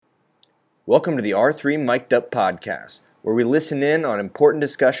Welcome to the R3 Mic'd Up podcast, where we listen in on important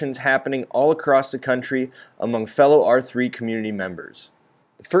discussions happening all across the country among fellow R3 community members.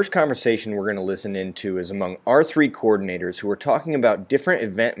 The first conversation we're going to listen into is among R3 coordinators who are talking about different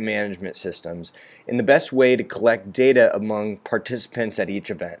event management systems and the best way to collect data among participants at each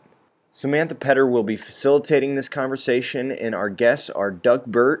event. Samantha Petter will be facilitating this conversation, and our guests are Doug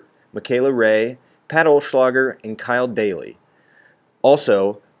Burt, Michaela Ray, Pat Olschlager, and Kyle Daly.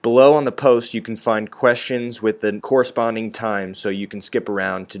 Also, below on the post you can find questions with the corresponding time so you can skip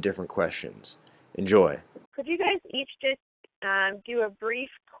around to different questions. Enjoy. Could you guys each just do a brief,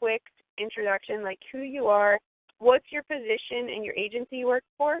 quick introduction, like who you are, what's your position and your agency you work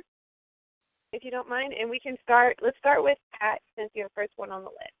for, if you don't mind? And let's start with Pat, since you're the first one on the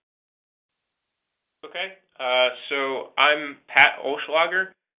list. Okay, so I'm Pat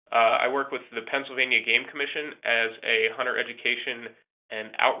Olschlager. I work with the Pennsylvania Game Commission as a hunter education and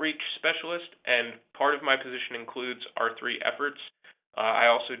outreach specialist, and part of my position includes R3 efforts. I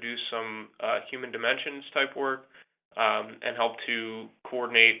also do some human dimensions type work and help to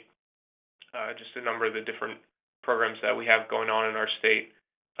coordinate just a number of the different programs that we have going on in our state,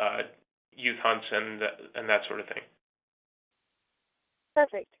 youth hunts and that sort of thing.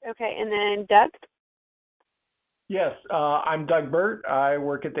 Perfect. Okay, and then Doug? Yes, I'm Doug Burt. I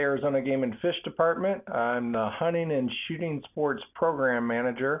work at the Arizona Game and Fish Department. I'm the Hunting and Shooting Sports Program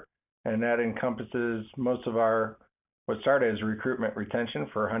Manager, and that encompasses most of what started as recruitment retention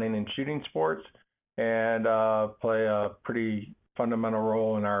for hunting and shooting sports, and play a pretty fundamental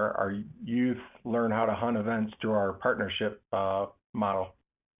role in our youth learn how to hunt events through our partnership model.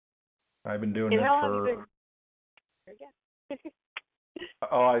 I've been doing this for...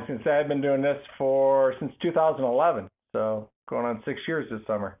 I was going to say I've been doing this since 2011, so going on 6 years this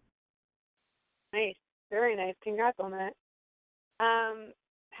summer. Nice, very nice. Congrats on that.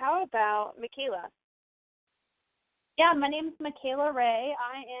 How about Michaela? Yeah, my name is Michaela Ray.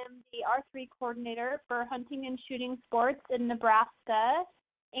 I am the R3 coordinator for hunting and shooting sports in Nebraska,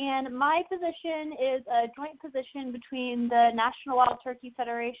 and my position is a joint position between the National Wild Turkey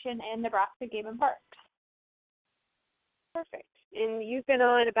Federation and Nebraska Game and Parks. Perfect. And you've been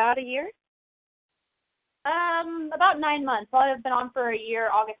on about a year? About 9 months. I've been on for a year,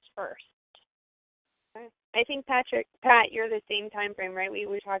 August 1st. Okay. I think, Pat, you're the same time frame, right? We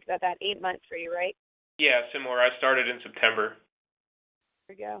talked about that, 8 months for you, right? Yeah, similar. I started in September.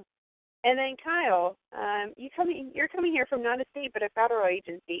 There we go. And then Kyle, you're coming here from not a state but a federal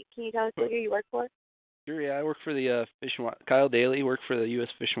agency. Can you tell us who you work for? Sure, yeah. I work for the Kyle Daly, work for the U.S.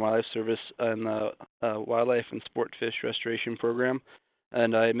 Fish and Wildlife Service and the Wildlife and Sport Fish Restoration Program,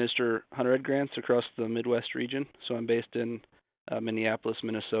 and I administer hunter ed grants across the Midwest region. So I'm based in Minneapolis,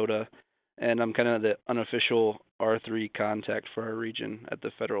 Minnesota, and I'm kind of the unofficial R3 contact for our region at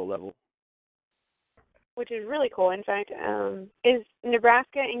the federal level. Which is really cool. In fact, is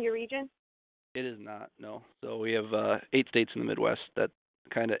Nebraska in your region? It is not, no. So we have 8 states in the Midwest that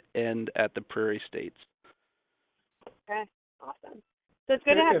kind of end at the prairie states. Okay, awesome. So it's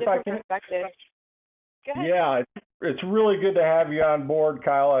good to have different perspectives. Go ahead. Yeah, it's really good to have you on board,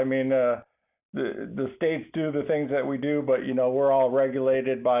 Kyle. I mean, the states do the things that we do, but, we're all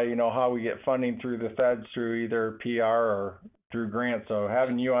regulated by, how we get funding through the feds through either PR or through grants. So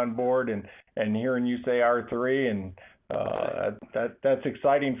having you on board and hearing you say R3, and that's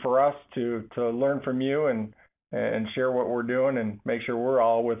exciting for us to learn from you and share what we're doing and make sure we're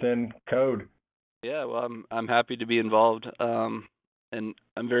all within code. Yeah, well, I'm happy to be involved, and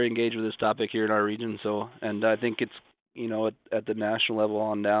I'm very engaged with this topic here in our region. So, and I think it's, at the national level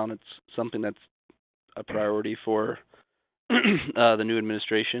on down, it's something that's a priority for the new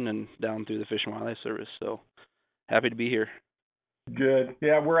administration and down through the Fish and Wildlife Service. So, happy to be here. Good.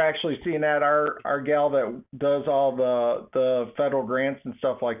 Yeah, we're actually seeing that our gal that does all the federal grants and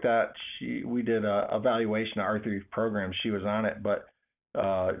stuff like that. We did a evaluation of R3 program. She was on it, but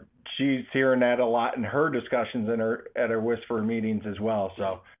she's hearing that a lot in her discussions at her Whisper meetings as well.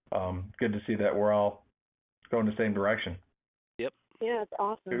 So good to see that we're all going the same direction. Yep. Yeah, that's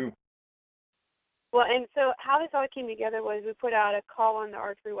awesome. Ooh. Well, and so how this all came together was we put out a call on the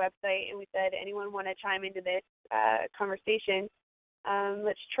R3 website, and we said, anyone want to chime into this conversation?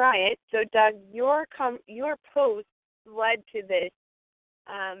 Let's try it. So, Doug, your post led to this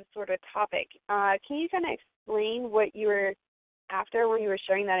sort of topic. Can you kind of explain what you were after when you were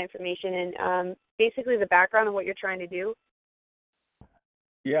sharing that information and basically the background of what you're trying to do?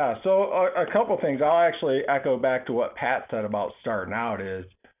 Yeah, so a couple things. I'll actually echo back to what Pat said about starting out is,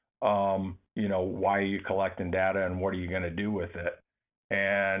 why are you collecting data and what are you going to do with it?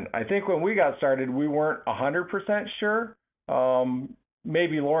 And I think when we got started, we weren't 100% sure.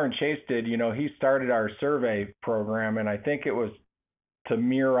 maybe Lauren Chase did, he started our survey program, and I think it was to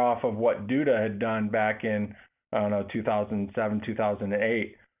mirror off of what Duda had done back in, I don't know, 2007,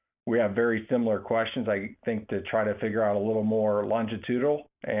 2008. We have very similar questions, I think, to try to figure out a little more longitudinal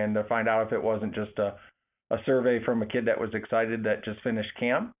and to find out if it wasn't just a survey from a kid that was excited that just finished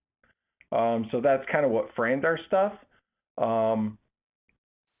camp. So that's kind of what framed our stuff.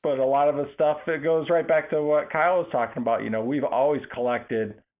 But a lot of the stuff, it goes right back to what Kyle was talking about. We've always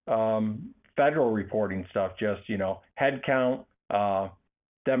collected federal reporting stuff, just, head count,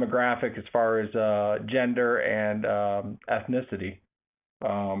 demographic as far as gender and ethnicity.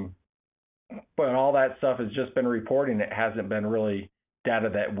 But all that stuff has just been reporting. It hasn't been really data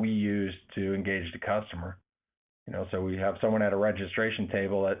that we use to engage the customer. So we have someone at a registration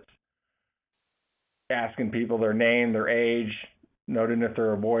table that's asking people their name, their age, noting if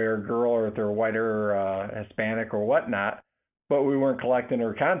they're a boy or a girl, or if they're white or Hispanic or whatnot. But we weren't collecting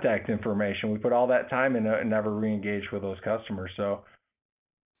their contact information. We put all that time in it and never re-engaged with those customers. So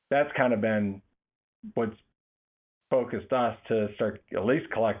that's kind of been what's focused us to start at least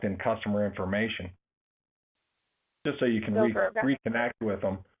collecting customer information, just so you can reconnect with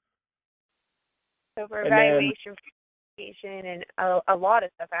them. So for evaluation, and a lot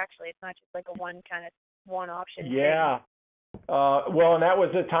of stuff, actually, it's not just like a one option. Yeah. Well, and that was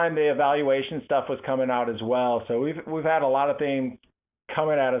the time the evaluation stuff was coming out as well. So we've had a lot of things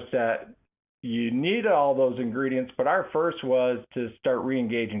coming at us that you need all those ingredients, but our first was to start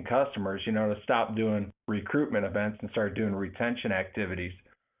re-engaging customers, to stop doing recruitment events and start doing retention activities.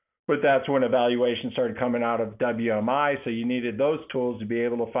 But that's when evaluation started coming out of WMI, so you needed those tools to be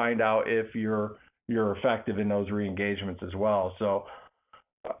able to find out if you're effective in those re-engagements as well. So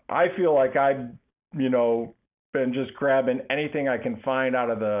I feel like I've, been just grabbing anything I can find out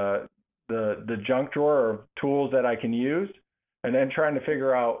of the junk drawer of tools that I can use, and then trying to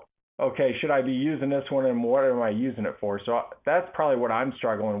figure out, okay, should I be using this one, and what am I using it for? So that's probably what I'm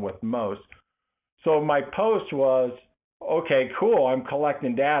struggling with most. So my post was, okay, cool, I'm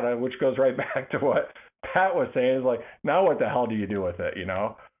collecting data, which goes right back to what Pat was saying, is like, now what the hell do you do with it,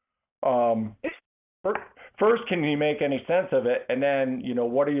 First, can you make any sense of it? And then,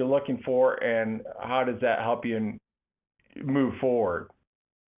 what are you looking for, and how does that help you move forward?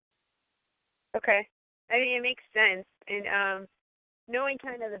 Okay. I mean, it makes sense. And knowing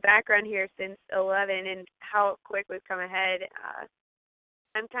kind of the background here since 11 and how quick we've come ahead,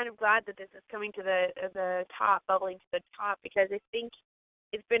 I'm kind of glad that this is coming to the top, bubbling to the top, because I think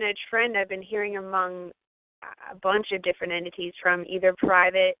it's been a trend I've been hearing among a bunch of different entities, from either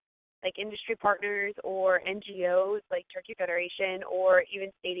private, like industry partners, or NGOs like Turkey Federation, or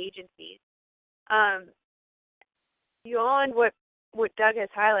even state agencies. Beyond what Doug has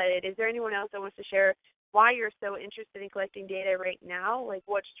highlighted, is there anyone else that wants to share why you're so interested in collecting data right now? Like,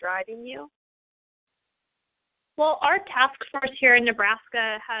 what's driving you? Well, our task force here in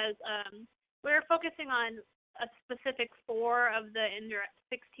Nebraska has, we're focusing on a specific 4 of the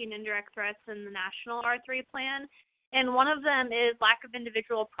 16 indirect threats in the national R3 plan. And one of them is lack of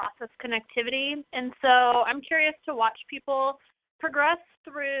individual process connectivity. And so I'm curious to watch people progress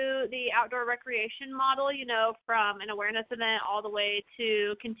through the outdoor recreation model, from an awareness event all the way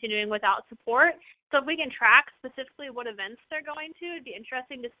to continuing without support. So if we can track specifically what events they're going to, it'd be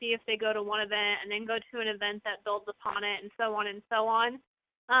interesting to see if they go to one event and then go to an event that builds upon it, and so on and so on.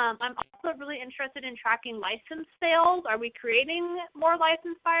 I'm also really interested in tracking license sales. Are we creating more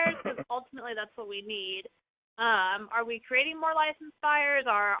license buyers? Because ultimately that's what we need. Are we creating more licensed buyers?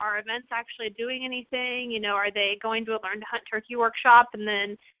 Are our events actually doing anything? Are they going to a Learn to Hunt Turkey workshop and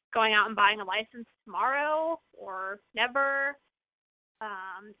then going out and buying a license tomorrow, or never?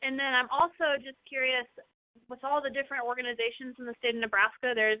 And then I'm also just curious, with all the different organizations in the state of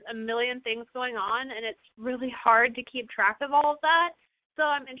Nebraska, there's a million things going on, and it's really hard to keep track of all of that. So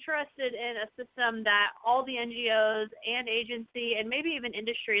I'm interested in a system that all the NGOs and agency, and maybe even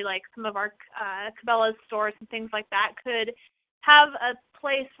industry, like some of our Cabela's stores and things like that, could have a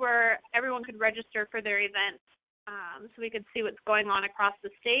place where everyone could register for their events, so we could see what's going on across the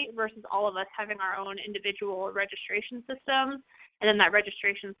state versus all of us having our own individual registration systems. And then that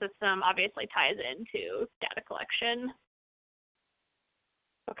registration system obviously ties into data collection.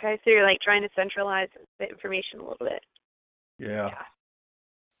 Okay, so you're like trying to centralize the information a little bit. Yeah.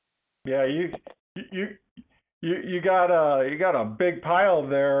 Yeah, you got a big pile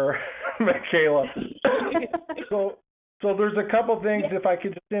there, Michaela. So there's a couple things, if I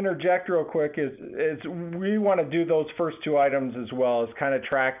could just interject real quick, is we want to do those first 2 items as well, as kind of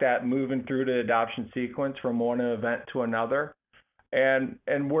track that moving through the adoption sequence from one event to another.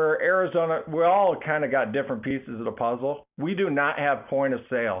 And where Arizona, we all kind of got different pieces of the puzzle. We do not have point of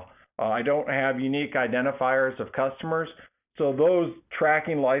sale. I don't have unique identifiers of customers. So those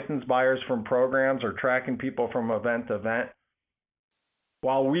tracking licensed buyers from programs or tracking people from event to event,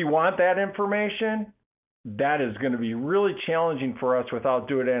 while we want that information, that is going to be really challenging for us without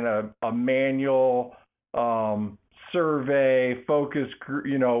doing it in a manual survey, focus group.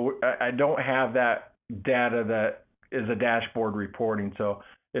 I don't have that data that is a dashboard reporting. So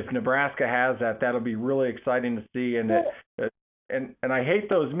if Nebraska has that, that'll be really exciting to see. And I hate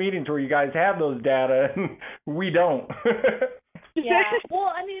those meetings where you guys have those data and we don't. Yeah.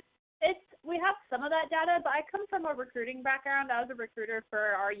 Well, I mean, we have some of that data, but I come from a recruiting background. I was a recruiter for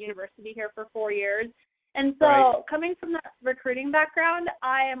our university here for 4 years. And so Coming from that recruiting background,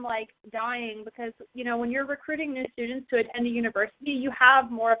 I am like dying because, when you're recruiting new students to attend a university, you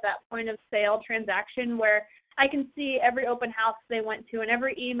have more of that point of sale transaction where I can see every open house they went to and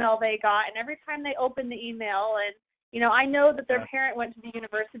every email they got and every time they opened the email. And, I know that their parent went to the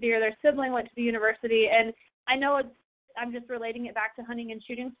university or their sibling went to the university. And I know I'm just relating it back to hunting and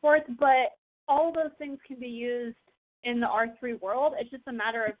shooting sports, but all of those things can be used in the R3 world. It's just a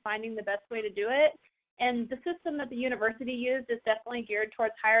matter of finding the best way to do it. And the system that the university used is definitely geared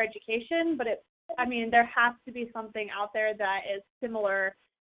towards higher education, but there has to be something out there that is similar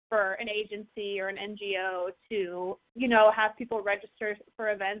for an agency or an NGO to, have people register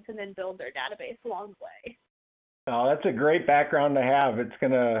for events and then build their database along the way. Oh, that's a great background to have. It's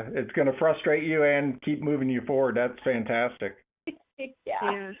gonna frustrate you and keep moving you forward. That's fantastic.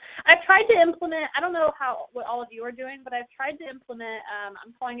 Yeah. I've tried to implement, I don't know what all of you are doing, but I've tried to implement,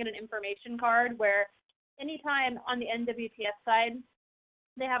 I'm calling it an information card, where anytime on the NWPS side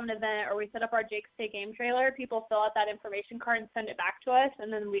they have an event or we set up our Jake's Take Game trailer, people fill out that information card and send it back to us,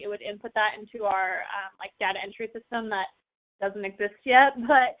 and then we would input that into our data entry system that doesn't exist yet,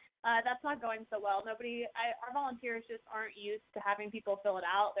 but that's not going so well. Our volunteers just aren't used to having people fill it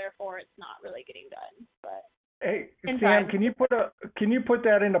out, therefore it's not really getting done. But hey, Sam, can you put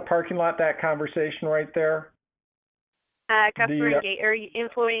that in the parking lot, that conversation right there? Customer or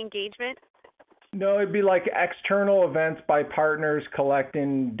employee engagement? No, it'd be like external events by partners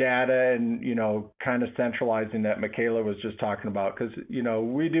collecting data and, kind of centralizing that Michaela was just talking about. Because,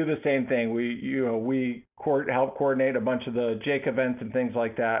 we do the same thing. We help coordinate a bunch of the Jake events and things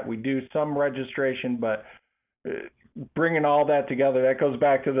like that. We do some registration, but bringing all that together, that goes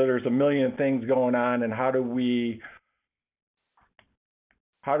back to there's a million things going on, and how do we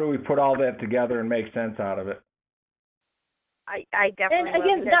put all that together and make sense out of it? I definitely. And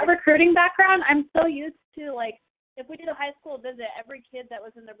again, that recruiting background, I'm so used to, if we did a high school visit, every kid that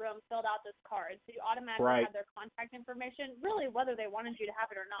was in the room filled out this card, so you automatically have their contact information, really whether they wanted you to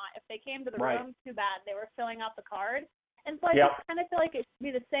have it or not. If they came to the room, too bad, they were filling out the card. And so I just kind of feel like it should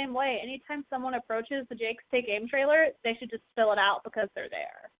be the same way. Anytime someone approaches the Jake's Take Game trailer, they should just fill it out because they're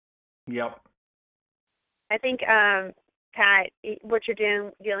there. Yep. I think, Pat, what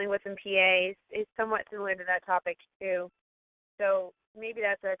you're dealing with in PA is somewhat similar to that topic too. So maybe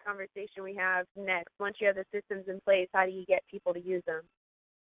that's a conversation we have next. Once you have the systems in place, how do you get people to use them?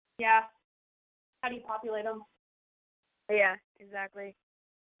 Yeah. How do you populate them? Yeah, exactly.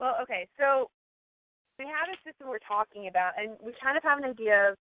 Well, okay, so we have a system we're talking about, and we kind of have an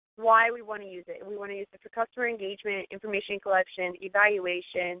idea of why we want to use it. We want to use it for customer engagement, information collection,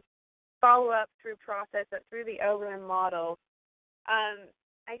 evaluation, follow-up through process, through the OREM model.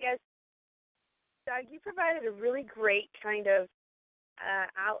 I guess, Doug, you provided a really great kind of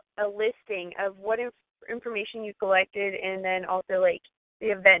a listing of what information you collected, and then also the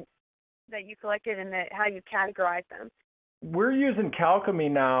events that you collected and how you categorize them. We're using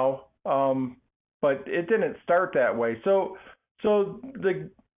Calcumi now, but it didn't start that way.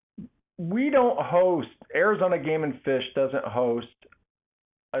 We don't host, Arizona Game and Fish doesn't host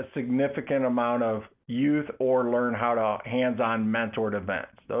a significant amount of youth or learn how to hands-on mentored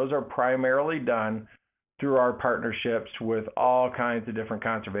events. Those are primarily done through our partnerships with all kinds of different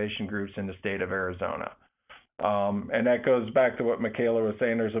conservation groups in the state of Arizona. And that goes back to what Michaela was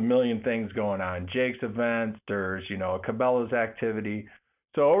saying. There's a million things going on. Jake's events, there's, a Cabela's activity.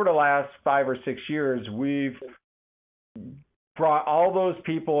 So over the last 5 or 6 years, we've brought all those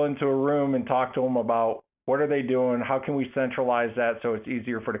people into a room and talked to them about what are they doing, how can we centralize that so it's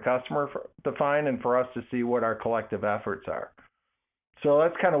easier for the customer to find and for us to see what our collective efforts are. So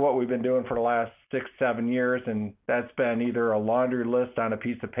that's kind of what we've been doing for the last 6-7 years, and that's been either a laundry list on a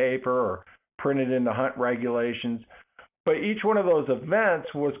piece of paper or printed in the hunt regulations. But each one of those events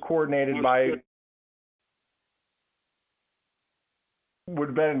was coordinated by would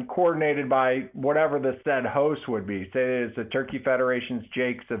have been coordinated by whatever the said host would be. Say it's the Turkey Federation's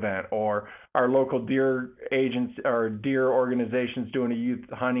Jake's event, or our local deer agents or deer organizations doing a youth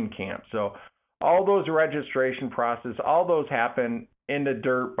hunting camp. So all those registration process, all those happen in the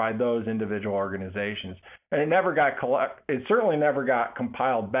dirt by those individual organizations, and it certainly never got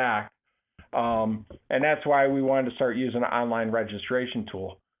compiled back. And that's why we wanted to start using an online registration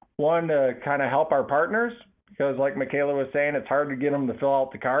tool. One, to kind of help our partners, because like Michaela was saying, it's hard to get them to fill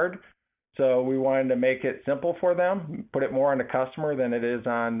out the card. So we wanted to make it simple for them, put it more on the customer than it is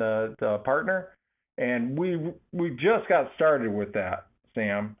on the partner. And we just got started with that,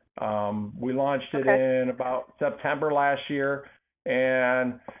 Sam. We launched it in about September last year.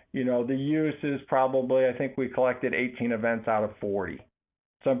 And, the use is probably, I think we collected 18 events out of 40.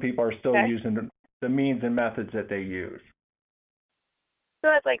 Some people are still using the means and methods that they use. So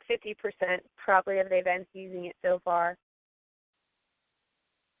that's like 50% probably of the events using it so far.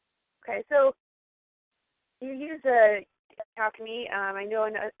 Okay, so you use Calcumi. I know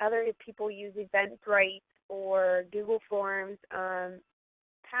other people use Eventbrite or Google Forms.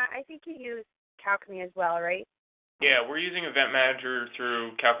 Pat, I think you use Calcumi as well, right? Yeah, we're using Event Manager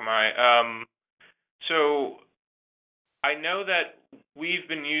through Calcumi. So I know that we've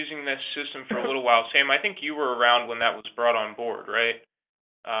been using this system for a little while. Sam, I think you were around when that was brought on board, right?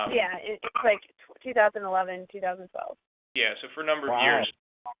 Yeah, it's like 2011, 2012. Yeah, so for a number of years.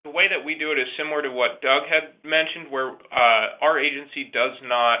 The way that we do it is similar to what Doug had mentioned, where our agency does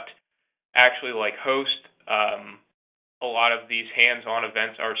not actually host a lot of these hands-on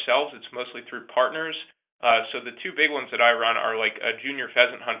events ourselves. It's mostly through partners. So the two big ones that I run are like a junior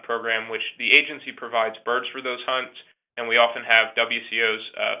pheasant hunt program, which the agency provides birds for those hunts, and we often have WCOs,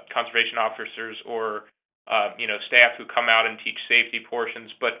 conservation officers, or staff who come out and teach safety portions.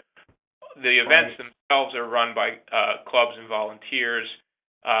 But the events themselves are run by clubs and volunteers.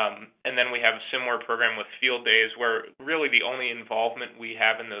 And then we have a similar program with field days, where really the only involvement we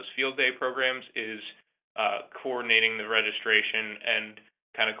have in those field day programs is coordinating the registration and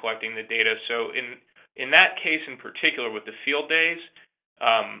kind of collecting the data. So in that case in particular with the field days,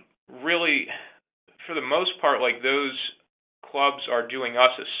 really for the most part, those clubs are doing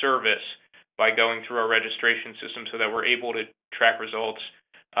us a service by going through our registration system so that we're able to track results.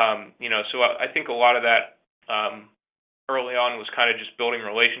 So I think a lot of that early on was kind of just building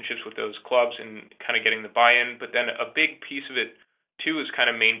relationships with those clubs and kind of getting the buy-in. But then a big piece of it too is kind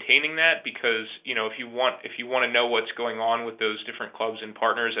of maintaining that, because if you want to know what's going on with those different clubs and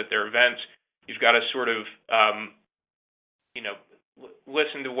partners at their events, you've got to sort of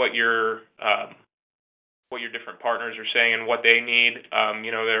listen to what your different partners are saying and what they need.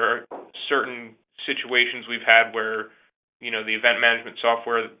 There are certain situations we've had where the event management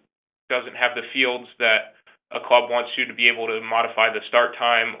software doesn't have the fields that a club wants you to be able to modify the start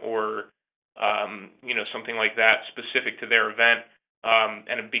time or something like that specific to their event.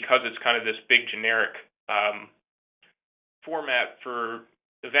 And because it's kind of this big generic format for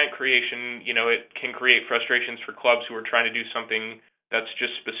event creation, it can create frustrations for clubs who are trying to do something that's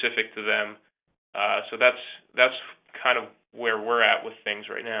just specific to them. So that's kind of where we're at with things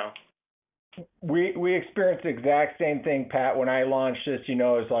right now. We experienced the exact same thing, Pat. When I launched this,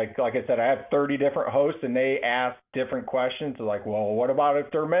 it's like I said, I have 30 different hosts, and they ask different questions. Like, well, what about if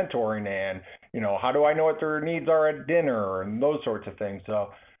they're mentoring, and how do I know what their needs are at dinner, and those sorts of things.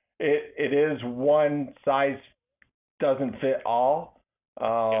 So it is one size doesn't fit all.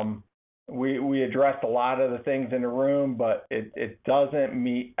 We addressed a lot of the things in the room, but it doesn't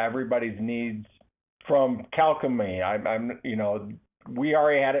meet everybody's needs from Calcumi. We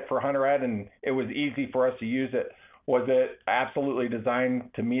already had it for Hunter Ed, and it was easy for us to use it. Was it absolutely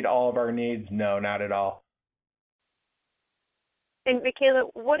designed to meet all of our needs? No, not at all. And Michaela,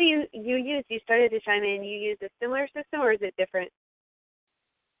 what do you use? You started to chime in. You use a similar system, or is it different?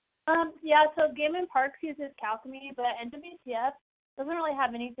 Yeah, so Game and Parks uses Calcumi, but NWTF doesn't really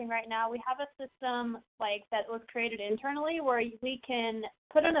have anything right now. We have a system that was created internally where we can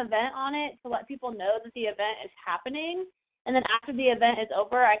put an event on it to let people know that the event is happening. And then after the event is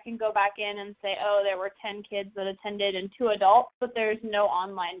over, I can go back in and say, oh, there were 10 kids that attended and 2 adults, but there's no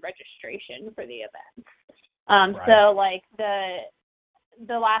online registration for the event. Right. So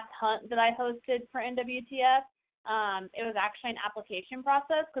the last hunt that I hosted for NWTF, it was actually an application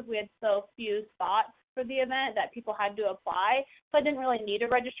process because we had so few spots for the event that people had to apply. So I didn't really need a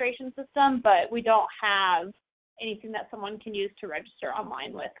registration system, but we don't have anything that someone can use to register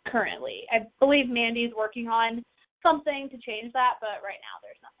online with currently. I believe Mandy's working on something to change that, but right now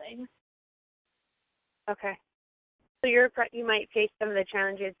there's nothing. Okay. So you might face some of the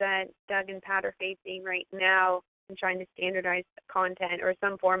challenges that Doug and Pat are facing right now and trying to standardize content or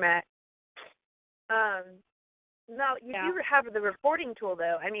some format. Now, you do have the reporting tool,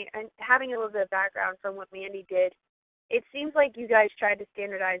 though. I mean, and having a little bit of background from what Mandy did, it seems like you guys tried to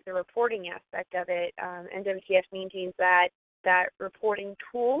standardize the reporting aspect of it. NWTF maintains that reporting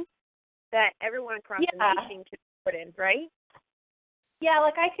tool that everyone across the nation can put in, right? Yeah,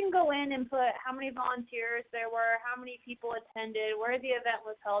 like I can go in and put how many volunteers there were, how many people attended, where the event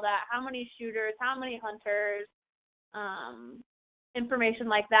was held at, how many shooters, how many hunters, information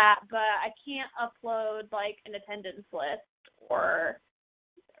like that, but I can't upload like an attendance list, or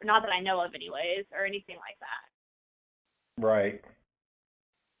not that I know of anyways, or anything like that. Right.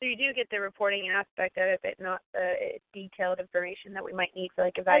 So you do get the reporting aspect of it, but not the detailed information that we might need for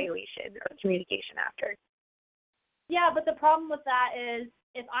like evaluation or communication after. Yeah, but the problem with that is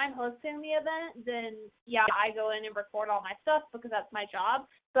if I'm hosting the event, then I go in and record all my stuff because that's my job.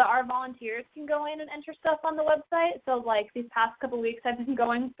 But our volunteers can go in and enter stuff on the website. So like these past couple of weeks, I've been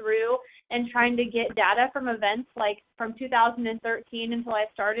going through and trying to get data from events like from 2013 until I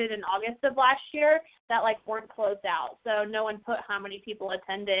started in August of last year that like weren't closed out. So no one put how many people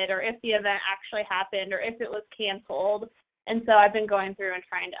attended or if the event actually happened or if it was canceled. And so I've been going through and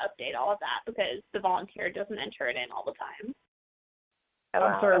trying to update all of that because the volunteer doesn't enter it in all the time.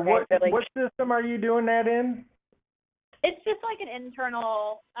 I'm sorry, okay, what system are you doing that in? It's just like an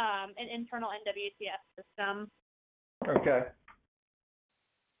internal NWTF system. Okay.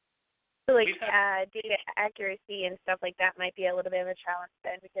 So like data accuracy and stuff like that might be a little bit of a challenge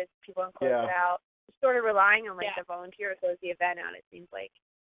then because people don't close it out. Sort of relying on like the volunteer to close the event out, it seems like.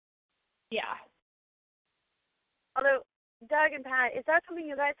 Yeah. Although Doug and Pat, is that something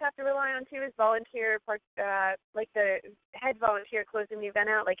you guys have to rely on too? Is volunteer like the head volunteer closing the event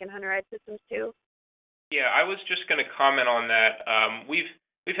out, like in Hunter Ed systems too? Yeah, I was just going to comment on that. We've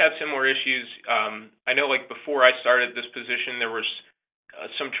had similar issues. I know, like before I started this position, there was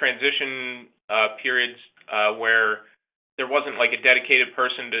some transition periods where there wasn't like a dedicated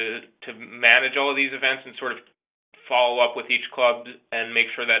person to manage all of these events and sort of follow up with each club and make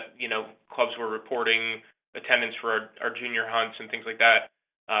sure that clubs were reporting attendance for our junior hunts and things like that.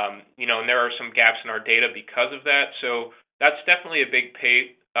 And there are some gaps in our data because of that. So that's definitely a big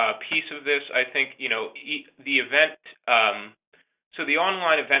piece of this. I think, the event, so the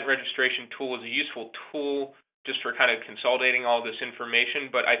online event registration tool is a useful tool just for kind of consolidating all this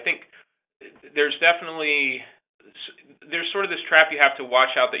information. But I think there's sort of this trap you have to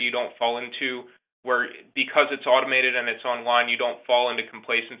watch out that you don't fall into, where because it's automated and it's online, you don't fall into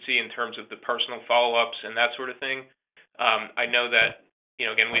complacency in terms of the personal follow-ups and that sort of thing. I know that,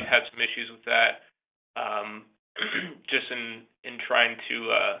 again, we've had some issues with that just in trying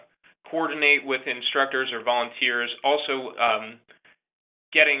to coordinate with instructors or volunteers. Also,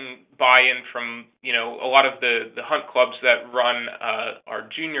 getting buy-in from, a lot of the hunt clubs that run our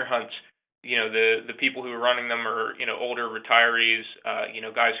junior hunts. The people who are running them are, older retirees,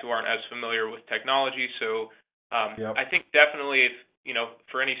 guys who aren't as familiar with technology. So I think definitely if,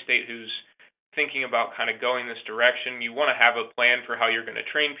 for any state who's thinking about kind of going this direction, you want to have a plan for how you're going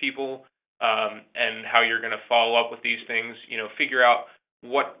to train people and how you're going to follow up with these things, figure out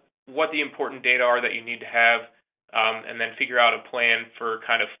what the important data are that you need to have, and then figure out a plan for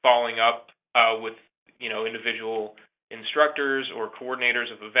kind of following up with, individual instructors or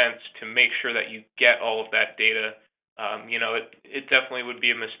coordinators of events to make sure that you get all of that data. It definitely would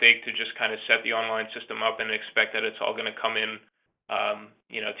be a mistake to just kind of set the online system up and expect that it's all going to come in,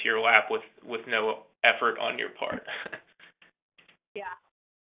 to your lap with no effort on your part. Yeah.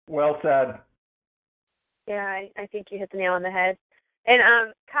 Well said. Yeah, I think you hit the nail on the head.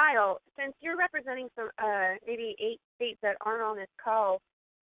 And Kyle, since you're representing some maybe 8 states that aren't on this call,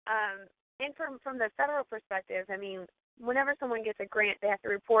 and from the federal perspective, I mean, whenever someone gets a grant, they have to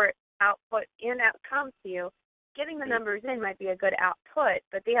report output and outcomes to you. Getting the numbers in might be a good output,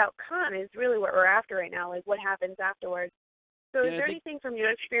 but the outcome is really what we're after right now, like what happens afterwards. So is there anything from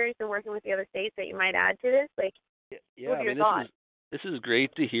your experience in working with the other states that you might add to this? Like, what are your thoughts? This is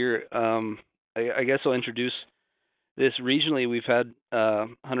great to hear. I guess I'll introduce this regionally. We've had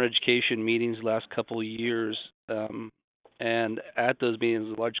hunter education meetings the last couple of years, and at those meetings,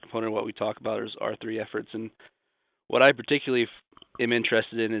 a large component of what we talk about is R3 efforts. And what I particularly am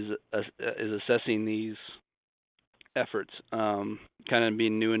interested in is assessing these efforts, kind of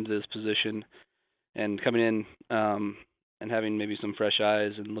being new into this position and coming in and having maybe some fresh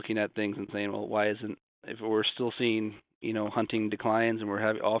eyes and looking at things and saying, well, why isn't, if we're still seeing, hunting declines and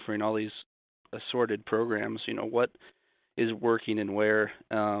we're offering all these assorted programs, what is working and where.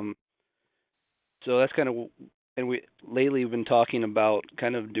 So that's kind of, and lately we've been talking about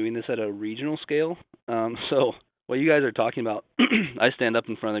kind of doing this at a regional scale. So what you guys are talking about, I stand up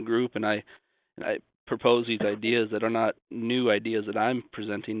in front of the group and I propose these ideas that are not new ideas that I'm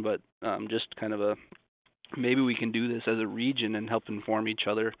presenting, but just kind of maybe we can do this as a region and help inform each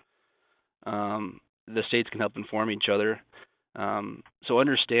other. The states can help inform each other. So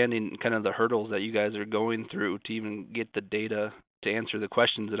understanding kind of the hurdles that you guys are going through to even get the data to answer the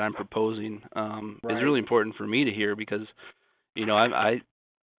questions that I'm proposing is really important for me to hear, because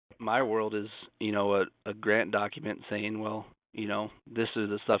my world is a grant document saying, well, this is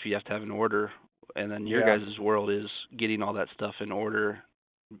the stuff you have to have in order, and then your guys' world is getting all that stuff in order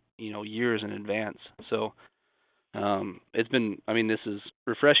years in advance. So this is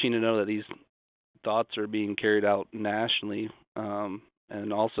refreshing to know that these thoughts are being carried out nationally,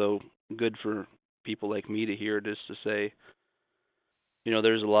 and also good for people like me to hear, just to say,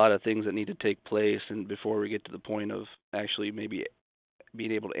 there's a lot of things that need to take place and before we get to the point of actually maybe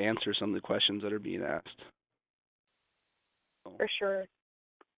being able to answer some of the questions that are being asked. For sure.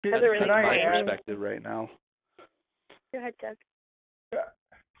 That's really my perspective right now. Go ahead, Doug.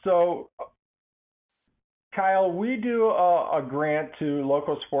 So, Kyle, we do a grant to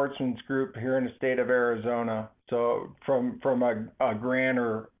local sportsmen's group here in the state of Arizona. So from a grant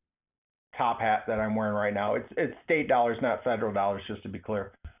or top hat that I'm wearing right now, it's state dollars, not federal dollars, just to be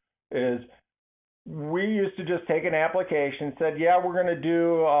clear, is we used to just take an application, said, we're going to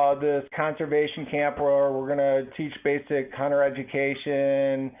do this conservation camp where we're going to teach basic hunter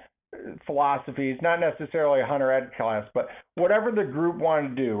education, philosophies, not necessarily a hunter ed class, but whatever the group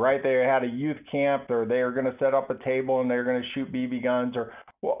wanted to do, right? They had a youth camp, or they were going to set up a table and they were going to shoot BB guns, or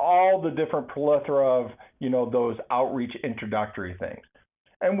all the different plethora of, those outreach introductory things.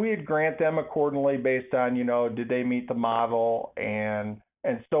 And we'd grant them accordingly based on, did they meet the model and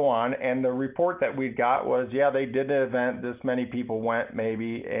so on. And the report that we got was, they did the event, this many people went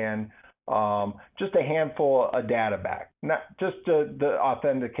maybe, and just a handful of data back, not just to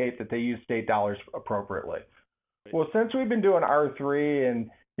authenticate that they use state dollars appropriately. Right. Well, since we've been doing R3 and,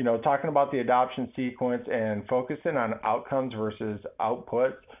 talking about the adoption sequence and focusing on outcomes versus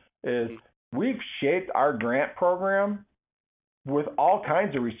outputs, is we've shaped our grant program with all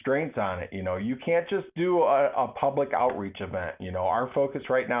kinds of restraints on it. You can't just do a public outreach event. Our focus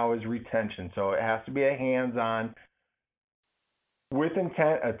right now is retention. So it has to be a hands-on, with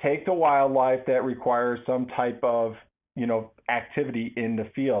intent, a take to wildlife that requires some type of, activity in the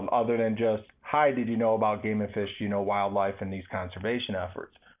field other than just, hi, did you know about Game and Fish, wildlife and these conservation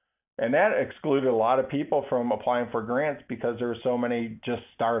efforts? And that excluded a lot of people from applying for grants because there were so many just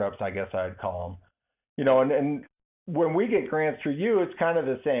startups, I guess I'd call them. And when we get grants through you, it's kind of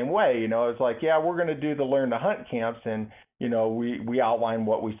the same way. It's like, we're going to do the Learn to Hunt camps, and, we outline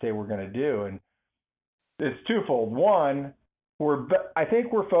what we say we're going to do. And it's twofold. One, I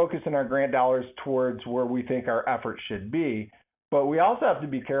think we're focusing our grant dollars towards where we think our efforts should be, but we also have to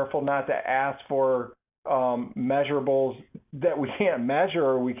be careful not to ask for measurables that we can't measure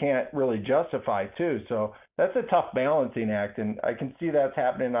or we can't really justify too. So that's a tough balancing act, and I can see that's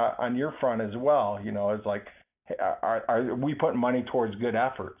happening on your front as well. It's like, are we putting money towards good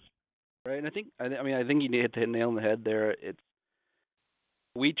efforts? Right, and I think you hit the nail on the head there.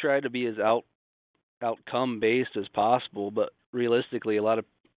 We try to be as outcome based as possible, but realistically, a lot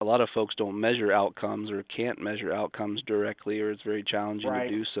of folks don't measure outcomes or can't measure outcomes directly, or it's very challenging to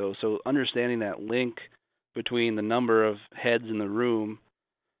do so. So understanding that link between the number of heads in the room,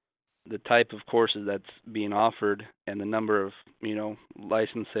 the type of courses that's being offered, and the number of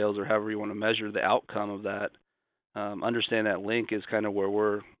license sales, or however you want to measure the outcome of that, understand that link is kind of where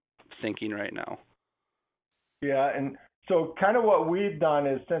we're thinking right now. Yeah, and so kind of what we've done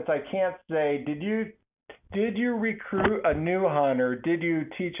is, since I can't say, did you recruit a new hunter? Did you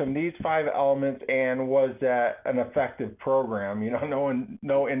teach them these 5 elements, and was that an effective program?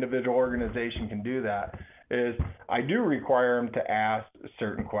 No individual organization can do that. Is I do require them to ask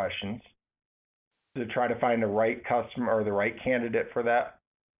certain questions to try to find the right customer or the right candidate for that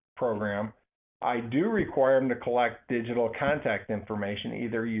program. I do require them to collect digital contact information,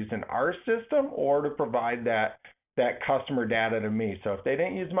 either using our system or to provide that customer data to me. So if they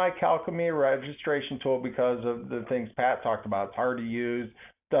didn't use my Calcome registration tool because of the things Pat talked about, it's hard to use,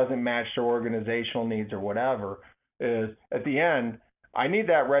 doesn't match their organizational needs or whatever, is at the end, I need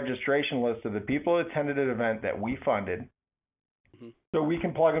that registration list of the people who attended an event that we funded, so we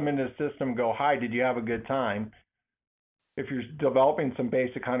can plug them into the system and go, hi, did you have a good time? If you're developing some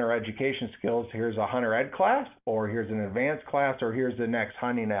basic hunter education skills, here's a hunter ed class, or here's an advanced class, or here's the next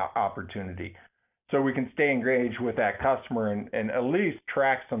hunting opportunity. So we can stay engaged with that customer and at least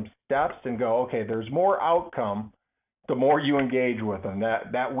track some steps and go, okay, there's more outcome the more you engage with them.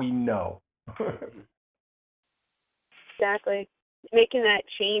 That we know. Exactly. Making that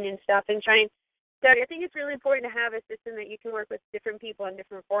chain and stuff and trying. Doug, I think it's really important to have a system that you can work with different people in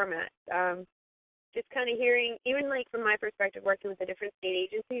different formats. Just kind of hearing, even like from my perspective, working with the different state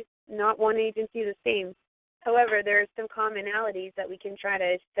agencies, not one agency is the same. However, there are some commonalities that we can try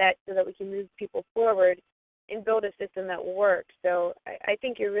to set so that we can move people forward and build a system that will work. So I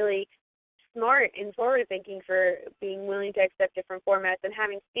think you're really smart and forward thinking for being willing to accept different formats and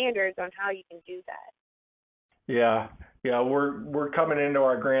having standards on how you can do that. Yeah, we're coming into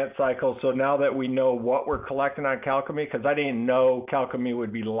our grant cycle, so now that we know what we're collecting on Calcami, because I didn't know Calcami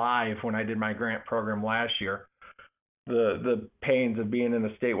would be live when I did my grant program last year, the pains of being in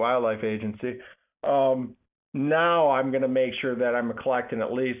the state wildlife agency. Now I'm going to make sure that I'm collecting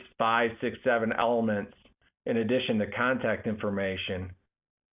at least 5, 6, 7 elements in addition to contact information.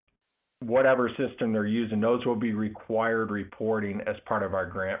 Whatever system they're using, those will be required reporting as part of our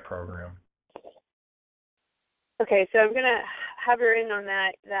grant program. Okay, so I'm going to hover in on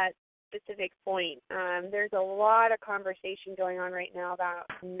that specific point. There's a lot of conversation going on right now about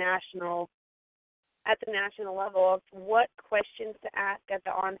at the national level of what questions to ask at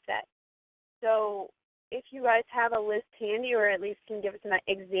the onset. So if you guys have a list handy or at least can give us an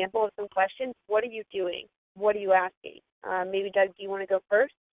example of some questions, what are you doing? What are you asking? Maybe, Doug, do you want to go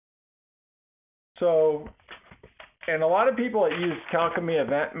first? So, and a lot of people that use Calcami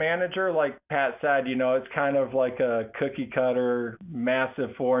Event Manager, like Pat said, it's kind of like a cookie cutter,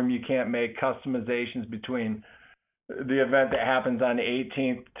 massive form. You can't make customizations between the event that happens on the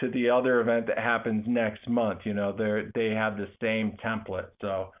 18th to the other event that happens next month. They have the same template.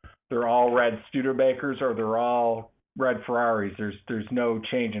 So they're all red Studebakers or they're all red Ferraris. There's no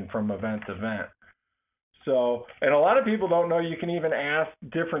changing from event to event. So, and a lot of people don't know you can even ask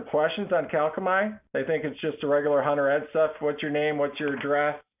different questions on Calcami. They think it's just a regular Hunter Ed stuff. What's your name? What's your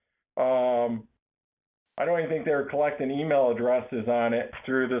address? I don't even think they were collecting email addresses on it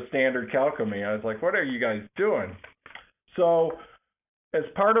through the standard Calcami. I was like, what are you guys doing? So, as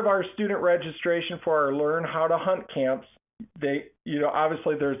part of our student registration for our Learn How to Hunt camps,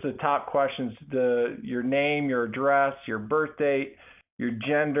 obviously there's the top questions, your name, your address, your birth date, your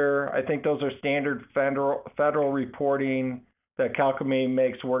gender. I think those are standard federal reporting that Calcami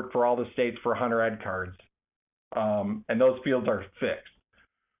makes work for all the states for Hunter Ed cards. And those fields are fixed.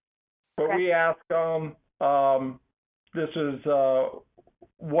 But okay. We ask them,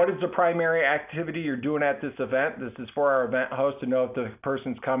 what is the primary activity you're doing at this event? This is for our event host to know if the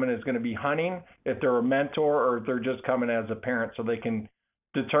person's coming is going to be hunting, if they're a mentor, or if they're just coming as a parent so they can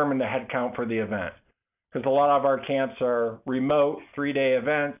determine the head count for the event. Because a lot of our camps are remote, 3-day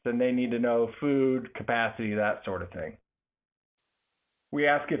events, and they need to know food, capacity, that sort of thing. We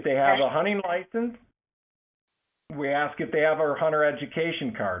ask if they have a hunting license. We ask if they have our hunter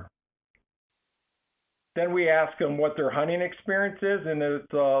education card. Then we ask them what their hunting experience is, and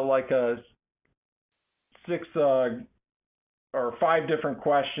it's like a 6 or 5 different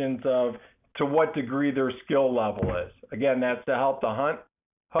questions of to what degree their skill level is. Again, that's to help the hunt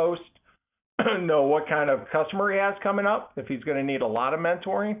host know what kind of customer he has coming up, if he's going to need a lot of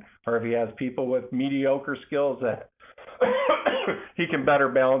mentoring, or if he has people with mediocre skills that he can better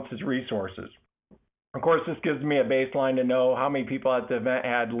balance his resources. Of course, this gives me a baseline to know how many people at the event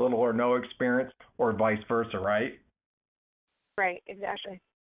had little or no experience, or vice versa, right? Right, exactly.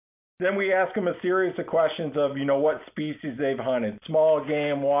 Then we ask them a series of questions of, what species they've hunted, small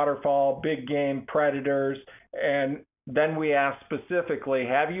game, waterfowl, big game, predators, and then we ask specifically,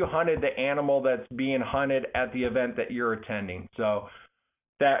 have you hunted the animal that's being hunted at the event that you're attending? So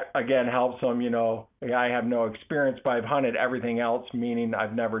that, again, helps them, I have no experience, but I've hunted everything else, meaning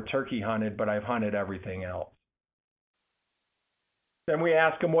I've never turkey hunted, but I've hunted everything else. Then we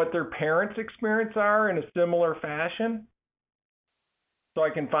ask them what their parents' experience are in a similar fashion. So I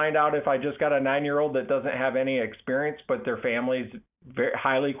can find out if I just got a 9-year-old that doesn't have any experience, but their family's very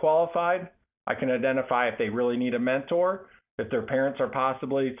highly qualified. I can identify if they really need a mentor, if their parents are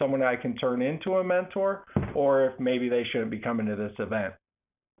possibly someone I can turn into a mentor, or if maybe they shouldn't be coming to this event.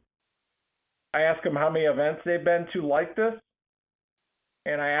 I ask them how many events they've been to like this,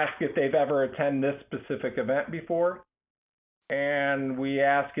 and I ask if they've ever attended this specific event before, and we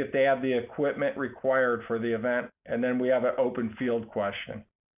ask if they have the equipment required for the event, and then we have an open field question.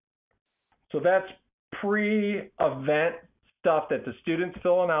 So that's pre-event stuff that the students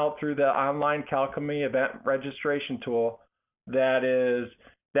filling out through the online Calcami event registration tool. That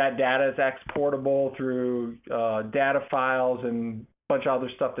data is exportable through data files and a bunch of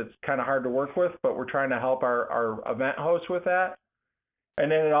other stuff that's kind of hard to work with, but we're trying to help our event hosts with that.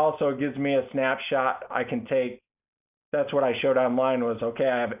 And then it also gives me a snapshot I can take that's what I showed online was, okay,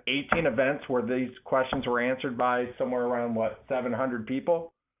 I have 18 events where these questions were answered by somewhere around, 700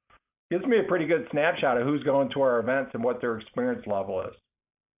 people? Gives me a pretty good snapshot of who's going to our events and what their experience level is.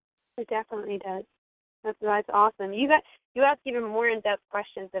 It definitely does. That's awesome. You ask even more in-depth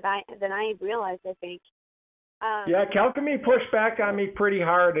questions than I realized, I think. Yeah, Calcame pushed back on me pretty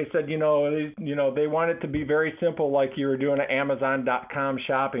hard. They said, they want it to be very simple, like you were doing at Amazon.com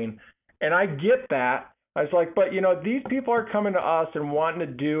shopping. And I get that. I was like, but, these people are coming to us and wanting to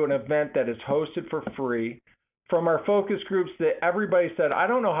do an event that is hosted for free. From our focus groups that everybody said, I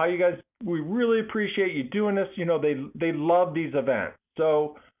don't know how you guys, we really appreciate you doing this. They love these events.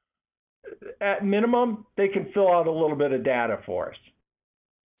 So at minimum, they can fill out a little bit of data for us.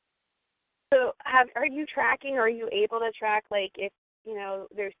 So are you tracking, or are you able to track, like, if,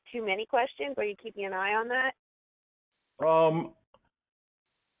 there's too many questions? Are you keeping an eye on that?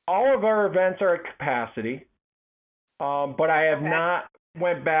 All of our events are at capacity, but I have not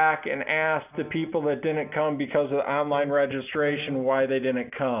went back and asked the people that didn't come because of the online registration why they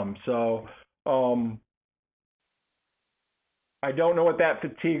didn't come. So I don't know what that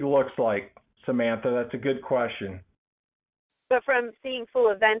fatigue looks like, Samantha. That's a good question. But from seeing full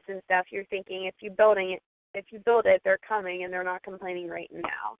events and stuff, you're thinking if you build it, they're coming and they're not complaining right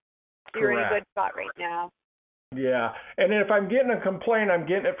now. You're in a good spot right now. Yeah, and if I'm getting a complaint, I'm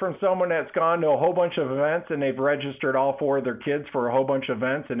getting it from someone that's gone to a whole bunch of events and they've registered all 4 of their kids for a whole bunch of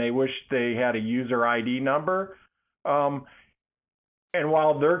events and they wish they had a user ID number. And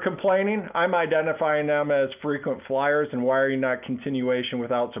while they're complaining, I'm identifying them as frequent flyers and why are you not continuation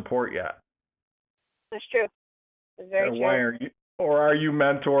without support yet? That's true. That's very true. Are you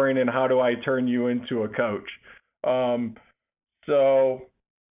mentoring and how do I turn you into a coach? So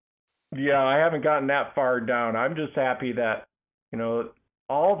yeah, I haven't gotten that far down. I'm just happy that,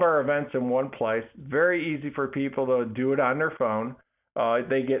 all of our events in one place, very easy for people to do it on their phone.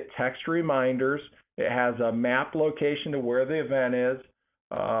 They get text reminders. It has a map location to where the event is.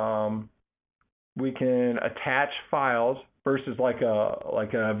 We can attach files versus like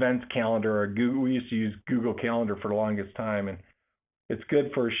an events calendar or Google. We used to use Google Calendar for the longest time, and it's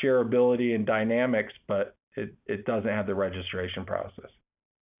good for shareability and dynamics, but it doesn't have the registration process.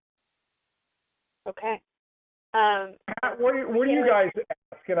 Okay. What are you guys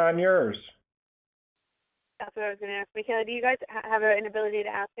asking on yours? That's what I was going to ask. Michaela, do you guys have an ability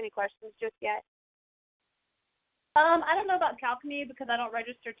to ask any questions just yet? I don't know about Calcame because I don't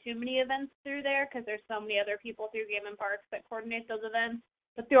register too many events through there because there's so many other people through Game and Parks that coordinate those events.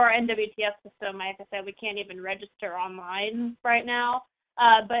 But through our NWTF system, like I said, we can't even register online right now.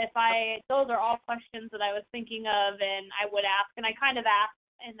 But those are all questions that I was thinking of and I would ask, and I kind of asked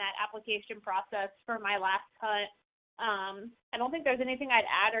in that application process for my last hunt. I don't think there's anything I'd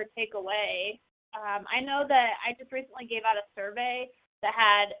add or take away. I know that I just recently gave out a survey that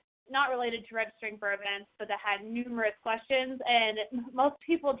had, not related to registering for events, but that had numerous questions, and most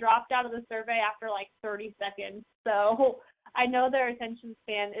people dropped out of the survey after like 30 seconds. So I know their attention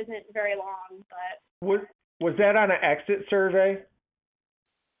span isn't very long, but... Was that on an exit survey?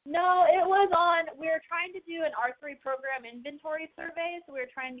 No, it was we were trying to do an R3 program inventory survey, so we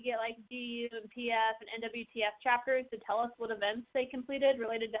were trying to get like DU and PF and NWTF chapters to tell us what events they completed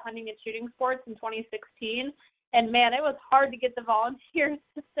related to hunting and shooting sports in 2016. And man, it was hard to get the volunteers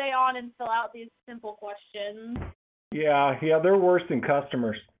to stay on and fill out these simple questions. Yeah, they're worse than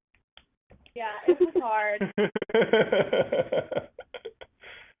customers. Yeah, it was hard.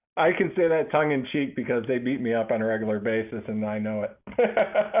 I can say that tongue in cheek because they beat me up on a regular basis, and I know it.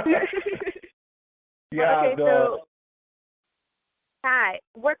 Yeah. Okay, so hi.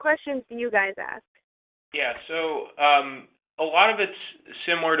 What questions do you guys ask? Yeah, so a lot of it's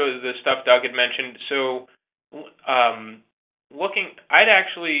similar to the stuff Doug had mentioned. So I'd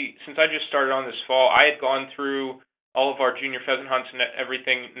actually, since I just started on this fall, I had gone through all of our junior pheasant hunts and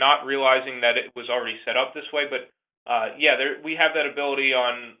everything, not realizing that it was already set up this way, but we have that ability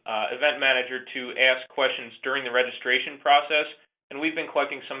on Event Manager to ask questions during the registration process, and we've been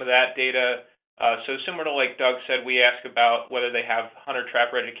collecting some of that data. So similar to like Doug said, we ask about whether they have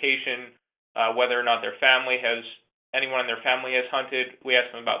hunter-trapper education, whether or not anyone in their family has hunted. We ask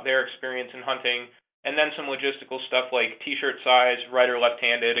them about their experience in hunting, and then some logistical stuff like T-shirt size, right or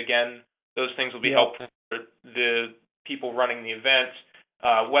left-handed. Again, those things will be helpful for the people running the events,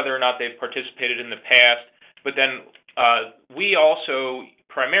 whether or not they've participated in the past. But then we also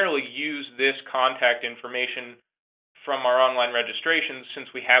primarily use this contact information from our online registrations. Since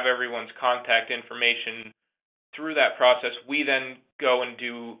we have everyone's contact information through that process, we then go and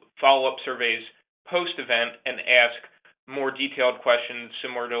do follow-up surveys post-event and ask more detailed questions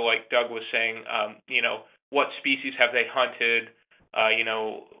similar to like Doug was saying, what species have they hunted,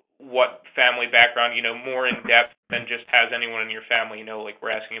 what family background, more in depth than just has anyone in your family, like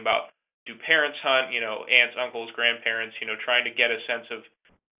we're asking about do parents hunt, aunts, uncles, grandparents, trying to get a sense of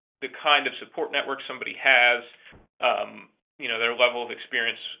the kind of support network somebody has, their level of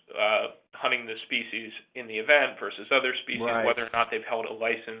experience hunting the species in the event versus other species, Right. whether or not they've held a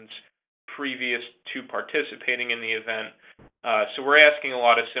license previous to participating in the event. So we're asking a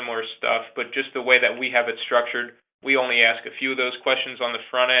lot of similar stuff, but just the way that we have it structured, we only ask a few of those questions on the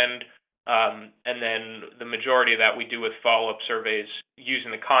front end, and then the majority of that we do with follow-up surveys using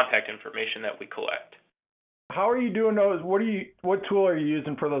the contact information that we collect. How are you doing those? What tool are you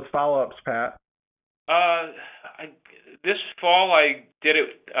using for those follow-ups, Pat? This fall I did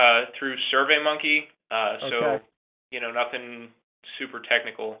it through SurveyMonkey, Okay. so nothing super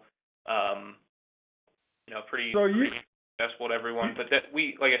technical. Pretty successful to everyone. But that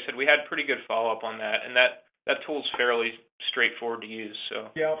like I said, we had pretty good follow-up on that, and that tool's fairly straightforward to use. So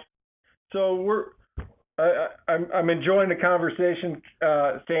yeah. So I'm enjoying the conversation,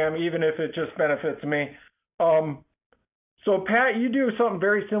 Sam, even if it just benefits me. So Pat, you do something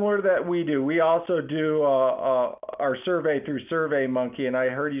very similar to that we do. We also do our survey through SurveyMonkey, and I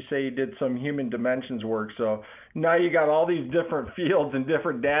heard you say you did some human dimensions work. So now you got all these different fields and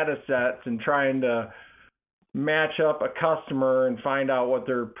different data sets, and trying to match up a customer and find out what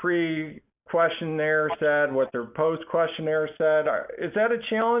their pre-questionnaire said, what their post-questionnaire said. Is that a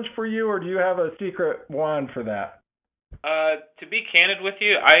challenge for you, or do you have a secret wand for that? To be candid with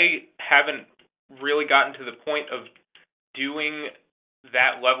you, I haven't really gotten to the point of doing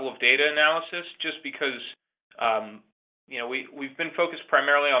that level of data analysis, just because we've been focused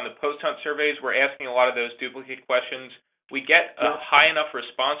primarily on the post-hunt surveys. We're asking a lot of those duplicate questions. We get a high enough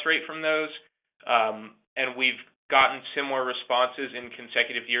response rate from those, and we've gotten similar responses in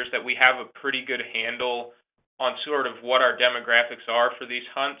consecutive years that we have a pretty good handle on sort of what our demographics are for these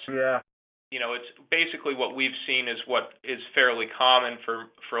hunts. Yeah. It's basically what we've seen is what is fairly common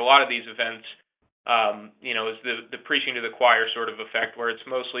for a lot of these events. Is the preaching to the choir sort of effect, where it's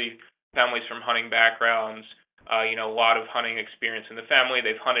mostly families from hunting backgrounds, a lot of hunting experience in the family.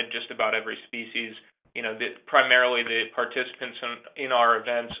 They've hunted just about every species. Primarily the participants in our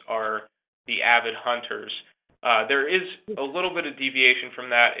events are the avid hunters. There is a little bit of deviation from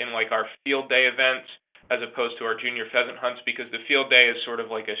that in like our field day events as opposed to our junior pheasant hunts, because the field day is sort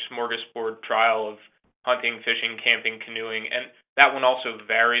of like a smorgasbord trial of hunting, fishing, camping, canoeing, and that one also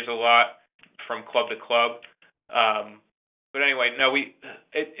varies a lot from club to club. But anyway, no,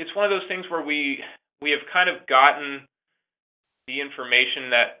 it's one of those things where we have kind of gotten the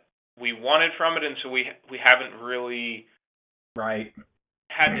information that we wanted from it, and so we haven't really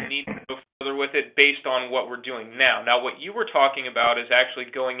had the need to go further with it based on what we're doing now. Now, what you were talking about is actually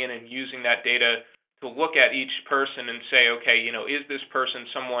going in and using that data to look at each person and say, okay, is this person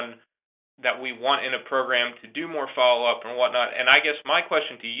someone that we want in a program to do more follow-up and whatnot? And I guess my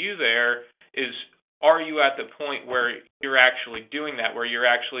question to you there is, are you at the point where you're actually doing that, where you're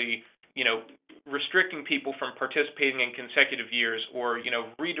actually, restricting people from participating in consecutive years, or,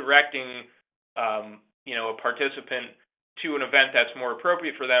 redirecting, a participant to an event that's more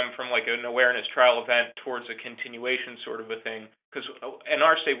appropriate for them from like an awareness trial event towards a continuation sort of a thing? Because in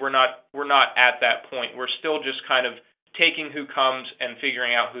our state, we're not at that point. We're still just kind of taking who comes and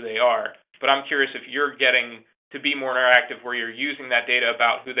figuring out who they are. But I'm curious if you're getting to be more interactive, where you're using that data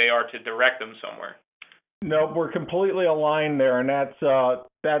about who they are to direct them somewhere. No, we're completely aligned there, and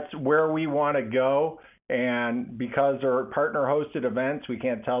that's where we want to go. And because they're partner-hosted events, we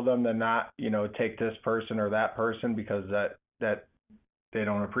can't tell them to not, take this person or that person, because that they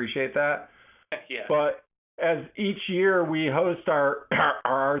don't appreciate that. Yeah. But as each year we host our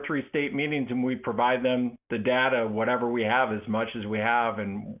R3 state meetings, and we provide them the data, whatever we have, as much as we have,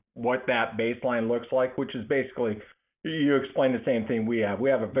 and what that baseline looks like, which is basically, you explain the same thing we have. We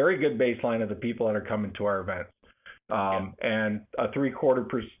have a very good baseline of the people that are coming to our events. And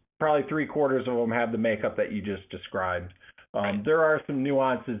probably three-quarters of them have the makeup that you just described. There are some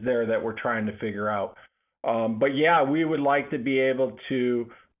nuances there that we're trying to figure out. But yeah, we would like to be able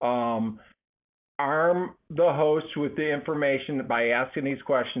to arm the host with the information by asking these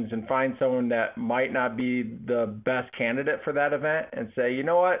questions, and find someone that might not be the best candidate for that event, and say, you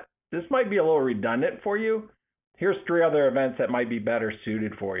know what, this might be a little redundant for you. Here's 3 other events that might be better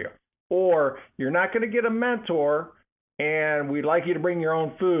suited for you. Or you're not going to get a mentor, and we'd like you to bring your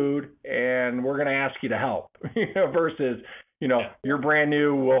own food, and we're going to ask you to help, versus, you're brand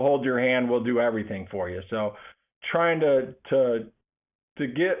new, we'll hold your hand, we'll do everything for you. So trying to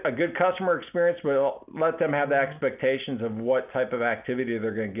get a good customer experience, but let them have the expectations of what type of activity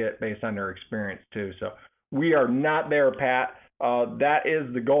they're going to get based on their experience too. So we are not there, Pat. That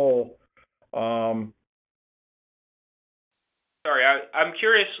is the goal. Sorry, I'm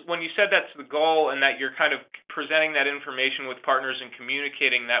curious, when you said that's the goal and that you're kind of presenting that information with partners and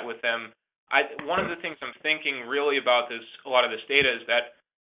communicating that with them, one of the things I'm thinking really about a lot of this data is that,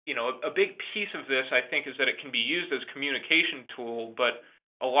 a big piece of this, I think, is that it can be used as a communication tool, but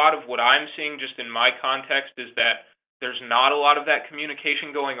a lot of what I'm seeing just in my context is that there's not a lot of that communication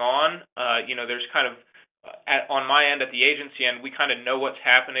going on. There's kind of, on my end, at the agency end, we kind of know what's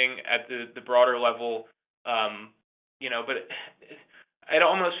happening at the broader level, but it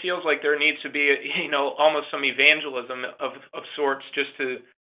almost feels like there needs to be, almost some evangelism of sorts just to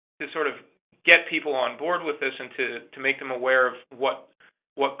sort of get people on board with this and to make them aware of what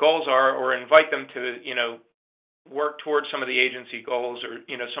goals are, or invite them to, work towards some of the agency goals, or,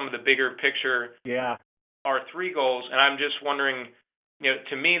 some of the bigger picture R3 goals. And I'm just wondering,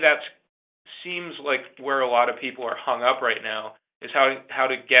 to me, that seems like where a lot of people are hung up right now, is how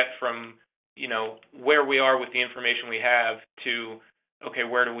to get from, where we are with the information we have to, okay,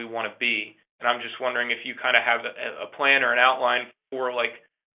 where do we want to be? And I'm just wondering if you kind of have a plan or an outline for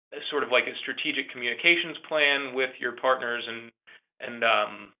sort of like a strategic communications plan with your partners and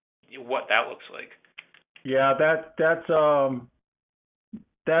what that looks like. Yeah, that's an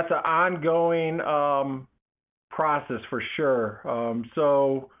ongoing process for sure.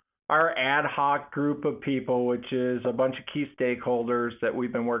 So our ad hoc group of people, which is a bunch of key stakeholders that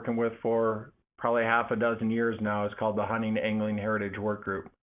we've been working with for probably half a dozen years now, is called the Hunting Angling Heritage Work Group.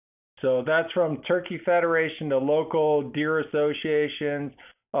 So that's from Turkey Federation to local deer associations,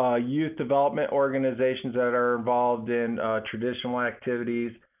 youth development organizations that are involved in traditional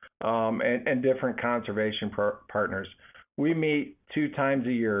activities, and different conservation partners. We meet 2 times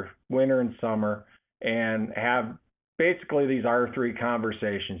a year, winter and summer, and have basically these R3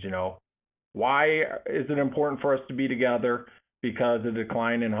 conversations. Why is it important for us to be together? Because of the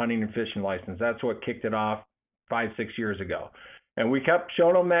decline in hunting and fishing license. That's what kicked it off 5-6 years ago. And we kept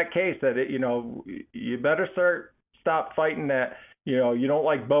showing them that case that, you better stop fighting that, you don't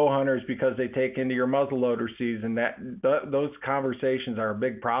like bow hunters because they take into your muzzleloader season. Those conversations are a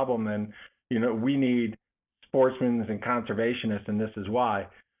big problem. And, we need sportsmen and conservationists, and this is why.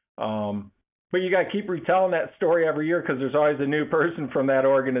 But you got to keep retelling that story every year, because there's always a new person from that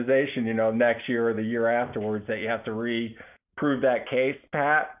organization, next year or the year afterwards, that you have to prove that case,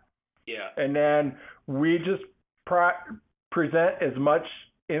 Pat. Yeah. And then we just present as much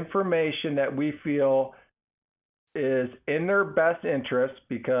information that we feel is in their best interest,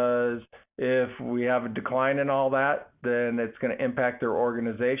 because if we have a decline in all that, then it's going to impact their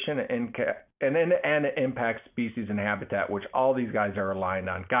organization and it impacts species and habitat, which all these guys are aligned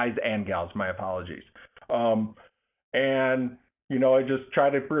on. Guys and gals, my apologies. I just try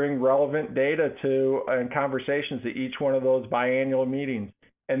to bring relevant data and conversations to each one of those biannual meetings.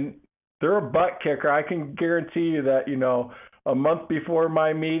 And they're a butt kicker. I can guarantee you that, a month before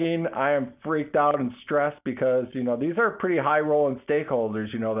my meeting, I am freaked out and stressed, because, these are pretty high rolling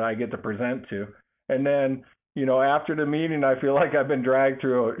stakeholders, that I get to present to. And then, after the meeting, I feel like I've been dragged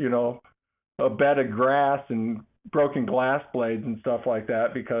through a bed of grass and broken glass blades and stuff like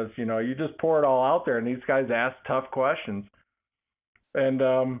that, because, you just pour it all out there, and these guys ask tough questions. And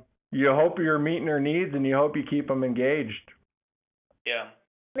you hope you're meeting their needs, and you hope you keep them engaged. Yeah.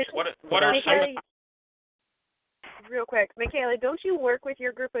 What are some... Real quick, Michaela, don't you work with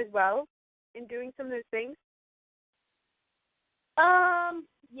your group as well in doing some of those things?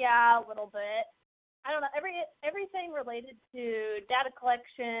 Yeah, a little bit. I don't know, everything related to data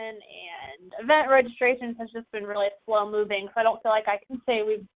collection and event registrations has just been really slow moving, so I don't feel like I can say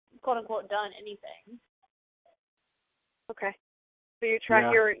we've quote unquote done anything. Okay. So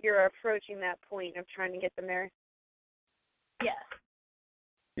you're approaching that point of trying to get them there. Yes.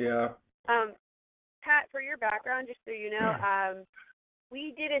 Yeah. Pat, for your background, just so you know,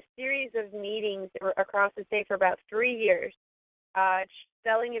 we did a series of meetings across the state for about 3 years,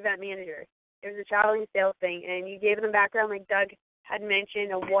 selling event managers. It was a traveling sales thing, and you gave them background, like Doug had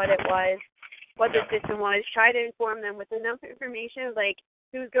mentioned, of what it was, what the system was, try to inform them with enough information of, like,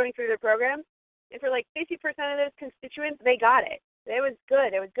 who's going through the program. And for, like, 50% of those constituents, they got it. It was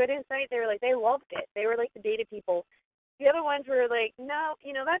good. It was good insight. They were like, they loved it. They were like the data people. The other ones were like, no,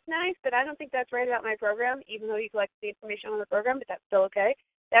 that's nice, but I don't think that's right about my program, even though you collect the information on the program, but that's still okay.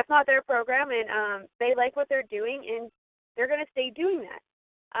 That's not their program, and they like what they're doing, and they're going to stay doing that.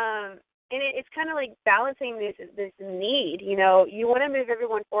 And it's kind of like balancing this need. You want to move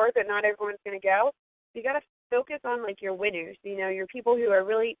everyone forward, but not everyone's going to go. You got to focus on, like, your winners, your people who are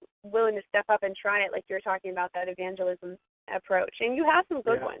really willing to step up and try it, like you're talking about, that evangelism approach. And you have some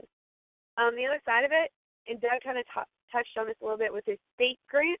good ones. The other side of it, and Doug kind of touched on this a little bit with his state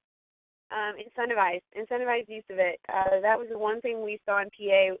grant. Incentivize use of it. That was the one thing we saw in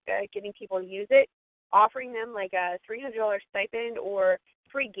PA, getting people to use it, offering them like a $300 stipend or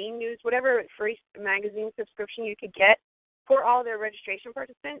free game news, whatever free magazine subscription you could get for all their registration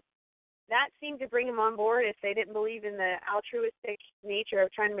participants. That seemed to bring them on board if they didn't believe in the altruistic nature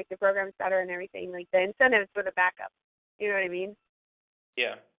of trying to make the programs better and everything. Like the incentives for the backup. You know what I mean?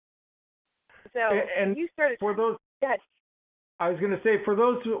 Yeah. So and you started for those. Yes. I was going to say, for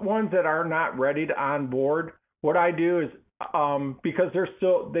those ones that are not ready to onboard, what I do is, because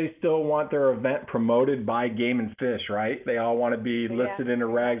they still want their event promoted by Game and Fish, right? They all want to be listed in the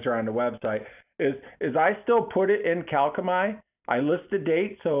rags or on the website. Is I still put it in Calcami. I list the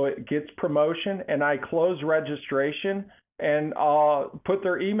date so it gets promotion, and I close registration, and I'll put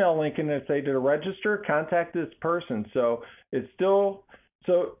their email link in and say to register, contact this person. So it's still.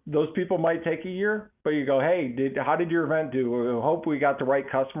 So those people might take a year, but you go, hey, how did your event do? We hope we got the right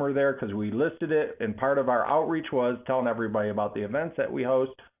customer there because we listed it, and part of our outreach was telling everybody about the events that we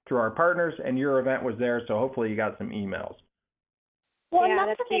host through our partners, and your event was there, so hopefully you got some emails. Well, yeah, and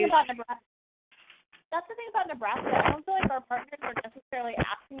that's the thing about Nebraska. That's the thing about Nebraska. I don't feel like our partners are necessarily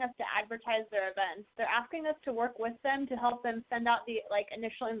asking us to advertise their events. They're asking us to work with them to help them send out the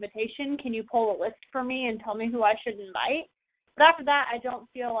initial invitation. Can you pull a list for me and tell me who I should invite? But after that, I don't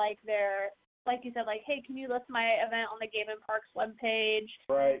feel like they're, like you said, hey, can you list my event on the Game and Parks webpage?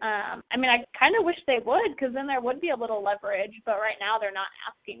 Right. I mean, I kind of wish they would, because then there would be a little leverage, but right now they're not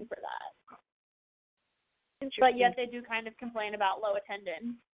asking for that. But yet they do kind of complain about low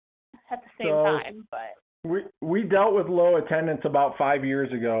attendance at the same time. But we dealt with low attendance about 5 years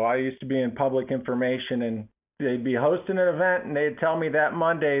ago. I used to be in public information, and they'd be hosting an event, and they'd tell me that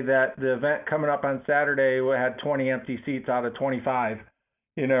Monday that the event coming up on Saturday had 20 empty seats out of 25,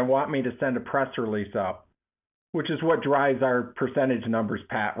 and want me to send a press release out, which is what drives our percentage numbers,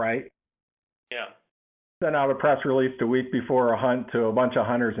 Pat, right? Yeah. Send out a press release the week before a hunt to a bunch of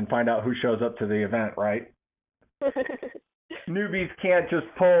hunters and find out who shows up to the event, right? Newbies can't just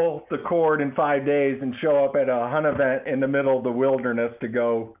pull the cord in 5 days and show up at a hunt event in the middle of the wilderness to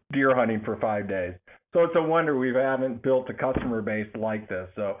go deer hunting for 5 days. So it's a wonder we haven't built a customer base like this.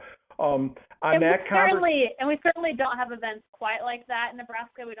 So we certainly don't have events quite like that in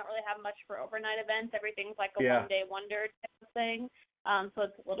Nebraska. We don't really have much for overnight events. Everything's like a one-day wonder type of thing. So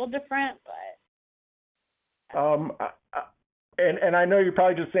it's a little different, but. And I know you're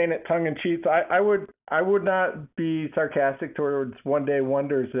probably just saying it tongue in cheek. I would not be sarcastic towards one-day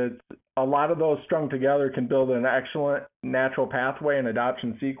wonders. It's a lot of those strung together can build an excellent natural pathway and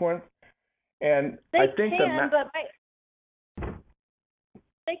adoption sequence. And I think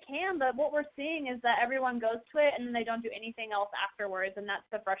they can, but what we're seeing is that everyone goes to it and then they don't do anything else afterwards, and that's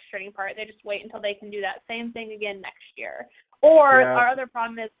the frustrating part. They just wait until they can do that same thing again next year. Or our other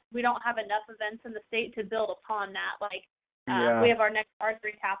problem is we don't have enough events in the state to build upon that. We have our next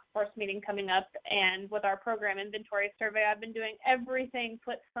R3 task force meeting coming up, and with our program inventory survey, I've been doing everything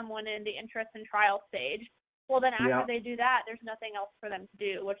put someone in the interest and trial stage. Well, then after they do that, there's nothing else for them to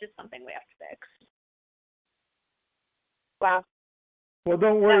do, which is something we have to fix. Wow. Well,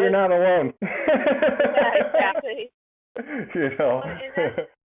 don't worry, you're not alone. Yeah, exactly. There's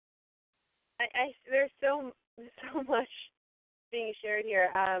so much being shared here.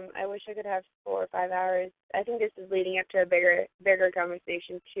 I wish I could have 4 or 5 hours. I think this is leading up to a bigger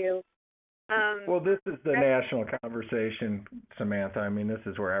conversation too. Well, this is the national conversation, Samantha. I mean, this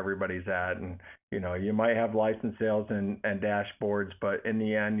is where everybody's at, and you might have license sales and dashboards, but in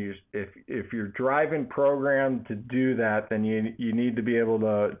the end, if you're driving program to do that, then you need to be able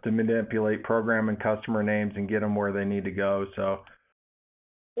to manipulate program and customer names and get them where they need to go. So,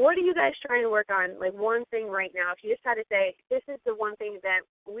 what are you guys trying to work on? Like one thing right now, if you just had to say, this is the one thing that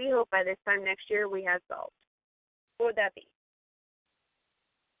we hope by this time next year we have solved, what would that be?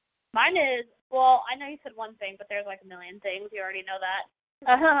 Mine is, well, I know you said one thing, but there's a million things. You already know that.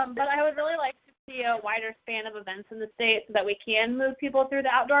 But I would really like to see a wider span of events in the state so that we can move people through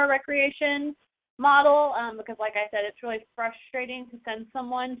the outdoor recreation model. Because like I said, it's really frustrating to send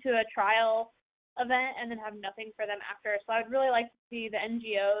someone to a trial event and then have nothing for them after. So I'd really like to see the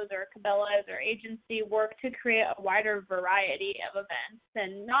NGOs or Cabela's or agency work to create a wider variety of events,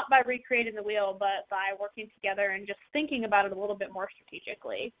 and not by recreating the wheel, but by working together and just thinking about it a little bit more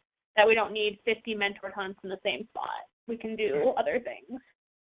strategically. That we don't need 50 mentored hunts in the same spot. We can do other things.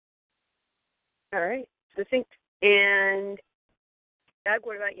 All right. Succinct. And Doug,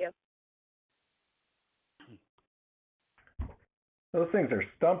 what about you? Those things are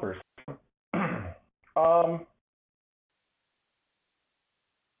stumpers.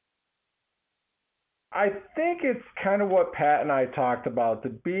 I think it's kind of what Pat and I talked about, to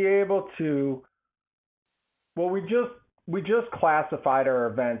be able to, well, we just classified our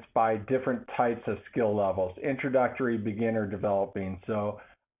events by different types of skill levels: introductory, beginner, developing. So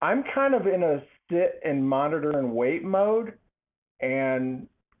I'm kind of in a sit and monitor and wait mode, and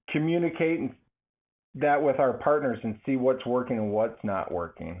communicate that with our partners and see what's working and what's not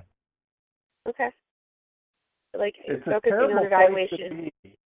working. Okay. Like It's a focusing terrible on evaluation. place to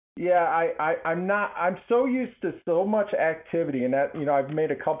be. Yeah, I'm so used to so much activity, and that, I've made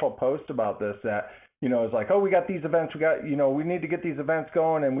a couple posts about this, that, it's like, oh, we got these events, we need to get these events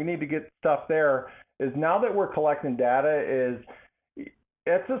going, and we need to get stuff there. Is now that we're collecting data,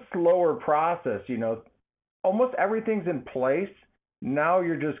 it's a slower process, almost everything's in place. Now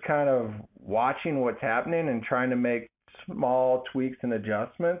you're just kind of watching what's happening and trying to make small tweaks and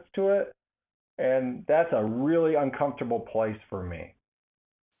adjustments to it. And that's a really uncomfortable place for me.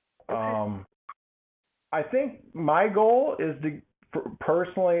 Okay. I think my goal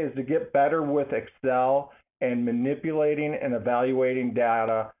personally is to get better with Excel and manipulating and evaluating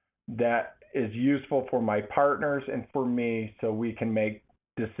data that is useful for my partners and for me, so we can make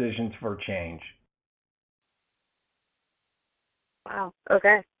decisions for change. Wow.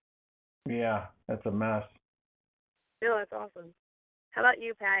 Okay. Yeah, that's a mess. No, that's awesome. How about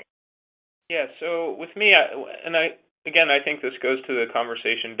you, Pat? Yeah, so with me, I think this goes to the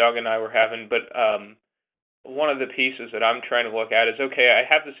conversation Doug and I were having, but one of the pieces that I'm trying to look at is, okay, I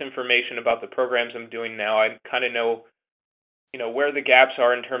have this information about the programs I'm doing now. I kind of know, where the gaps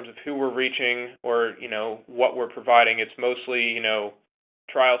are in terms of who we're reaching, or, what we're providing. It's mostly,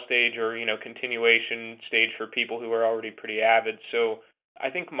 trial stage or, continuation stage for people who are already pretty avid. So I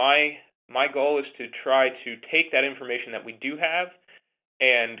think my goal is to try to take that information that we do have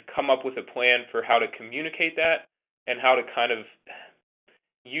and come up with a plan for how to communicate that, and how to kind of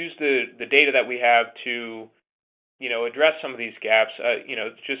use the data that we have to, address some of these gaps.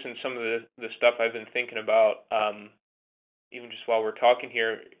 Just in some of the stuff I've been thinking about, even just while we're talking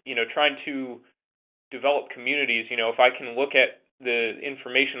here, trying to develop communities. If I can look at the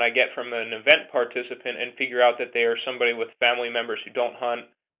information I get from an event participant and figure out that they are somebody with family members who don't hunt,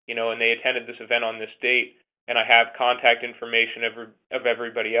 and they attended this event on this date, and I have contact information of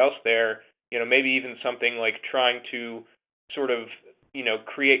everybody else there, maybe even something like trying to sort of,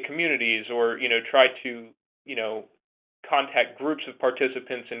 create communities, or, try to, contact groups of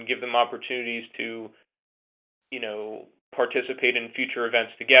participants and give them opportunities to, participate in future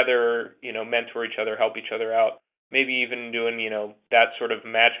events together, mentor each other, help each other out, maybe even doing, that sort of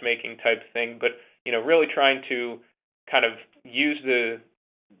matchmaking type thing, but, really trying to kind of use the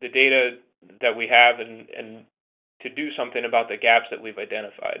data that we have and to do something about the gaps that we've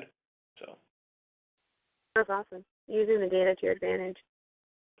identified. So That's awesome. Using the data to your advantage.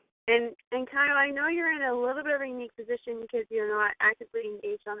 And Kyle, I know you're in a little bit of a unique position because you're not actively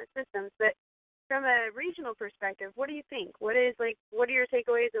engaged on the systems, but from a regional perspective, what do you think? What are your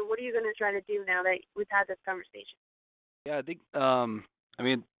takeaways, and what are you going to try to do now that we've had this conversation? Yeah,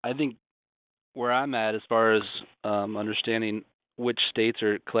 I think where I'm at as far as understanding which states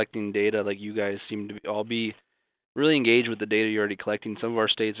are collecting data, like you guys seem to all be really engaged with the data you're already collecting. Some of our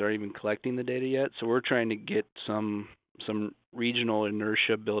states aren't even collecting the data yet, so we're trying to get some regional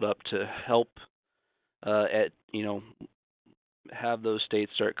inertia built up to help have those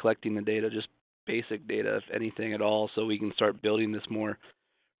states start collecting the data, just basic data, if anything at all, so we can start building this more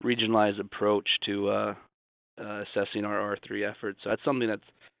regionalized approach to assessing our R3 efforts. So that's something that's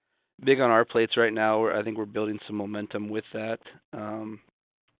big on our plates right now. I think we're building some momentum with that, and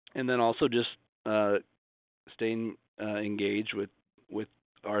then also just staying engaged with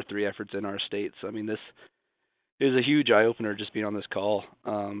R3 efforts in our states. I mean, this is a huge eye opener just being on this call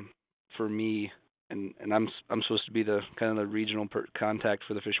for me, and I'm supposed to be the kind of the regional contact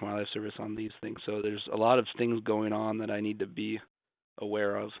for the Fish and Wildlife Service on these things. So there's a lot of things going on that I need to be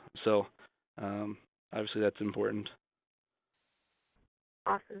aware of. So obviously that's important.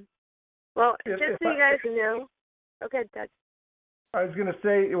 Awesome. Well, just so you guys know, okay, Doug. I was going to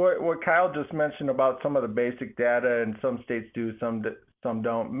say what Kyle just mentioned about some of the basic data, and some states do, some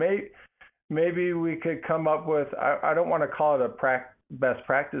don't. Maybe we could come up with, I don't want to call it a best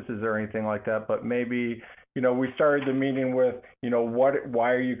practices or anything like that, but maybe, we started the meeting with,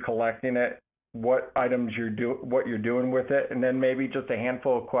 why are you collecting it, what items what you're doing with it, and then maybe just a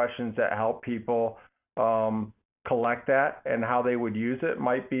handful of questions that help people collect that, and how they would use it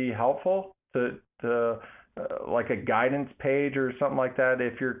might be helpful to like a guidance page or something like that.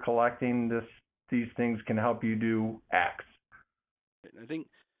 If you're collecting these things can help you do X. I think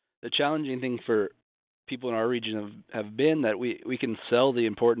the challenging thing for people in our region have been that we can sell the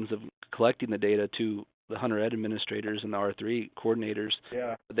importance of collecting the data to the hunter ed administrators and the R3 coordinators.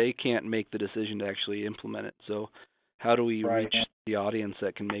 Yeah. They can't make the decision to actually implement it. So how do we Right. reach the audience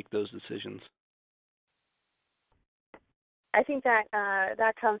that can make those decisions? I think that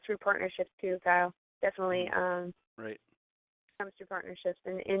that comes through partnerships too, Kyle. Definitely. Right. Comes through partnerships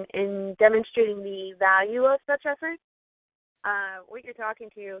and in demonstrating the value of such efforts. What you're talking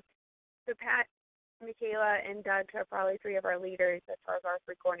to, so Pat, Michaela, and Doug are probably three of our leaders as far as our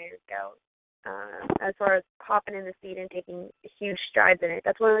three coordinators go. As far as hopping in the seat and taking huge strides in it.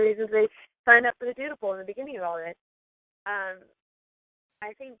 That's one of the reasons they signed up for the Doodle Poll in the beginning of all this.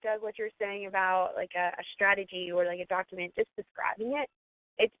 I think, Doug, what you're saying about like a strategy or like a document, just describing it,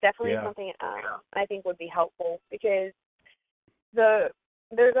 it's definitely something I think would be helpful because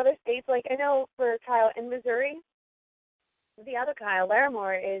there's other states, like I know for Kyle in Missouri, the other Kyle,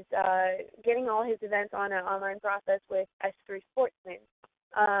 Larimore, is getting all his events on an online process with S3 Sportsman.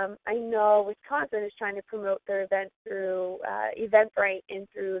 I know Wisconsin is trying to promote their events through Eventbrite and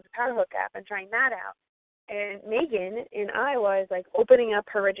through the PowerHook app and trying that out. And Megan in Iowa is like opening up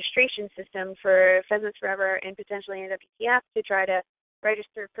her registration system for Pheasants Forever and potentially NWTF to try to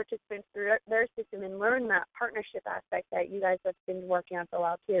register participants through their system and learn that partnership aspect that you guys have been working on for a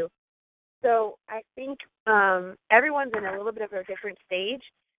while too. So I think everyone's in a little bit of a different stage.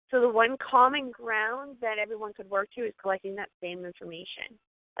 So the one common ground that everyone could work to is collecting that same information.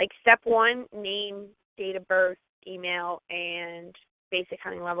 Like step one, name, date of birth, email, and basic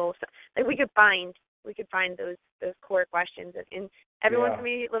hunting level. So, like we could find those core questions, and everyone's going to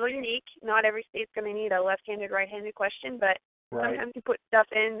be a little unique. Not every state's going to need a left-handed, right-handed question, but sometimes you put stuff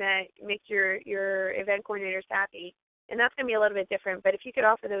in that makes your event coordinators happy, and that's going to be a little bit different. But if you could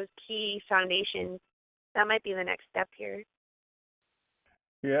offer those key foundations, that might be the next step here.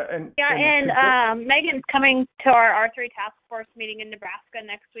 And Megan's coming to our R3 task force meeting in Nebraska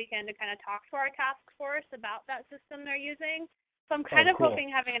next weekend to kind of talk to our task force about that system they're using. So I'm kind of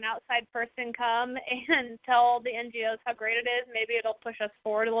hoping having an outside person come and tell the NGOs how great it is. Maybe it'll push us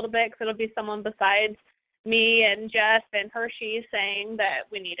forward a little bit because it'll be someone besides me and Jeff and Hershey saying that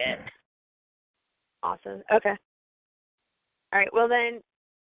we need it. Awesome. Okay. All right. Well, then,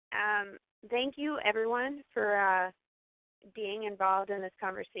 thank you, everyone, for being involved in this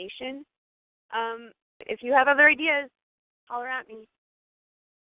conversation. If you have other ideas, holler at me.